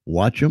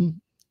watch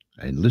them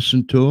and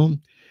listen to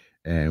them,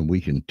 and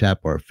we can tap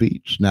our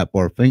feet, snap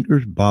our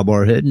fingers, bob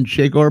our head, and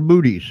shake our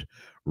booties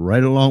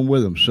right along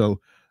with them. So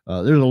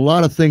there's a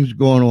lot of things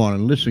going on.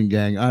 And listen,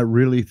 gang, I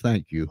really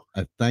thank you.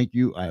 I thank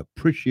you. I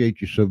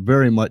appreciate you so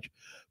very much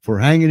for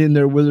hanging in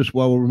there with us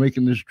while we're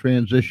making this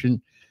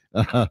transition.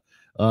 Uh,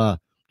 uh,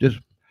 just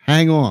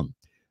hang on,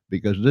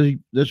 because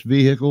this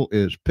vehicle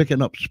is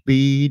picking up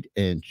speed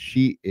and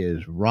she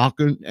is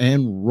rocking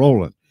and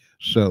rolling.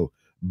 So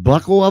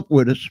buckle up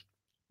with us.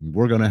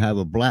 We're going to have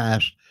a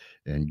blast,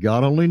 and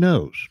God only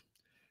knows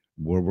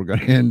where we're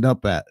going to end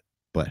up at.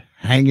 But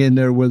hang in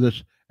there with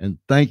us, and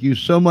thank you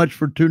so much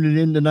for tuning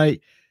in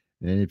tonight.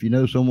 And if you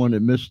know someone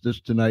that missed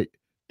this tonight,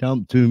 tell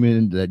them to tune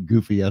in to that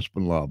goofy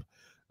Espenlaub.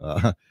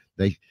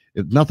 They,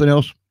 if nothing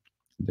else,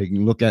 they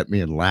can look at me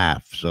and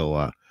laugh.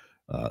 So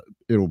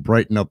it'll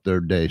brighten up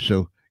their day.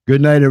 So good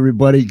night,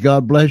 everybody.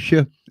 God bless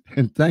you,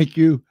 and thank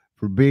you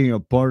for being a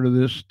part of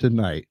this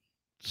tonight.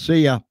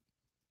 See ya.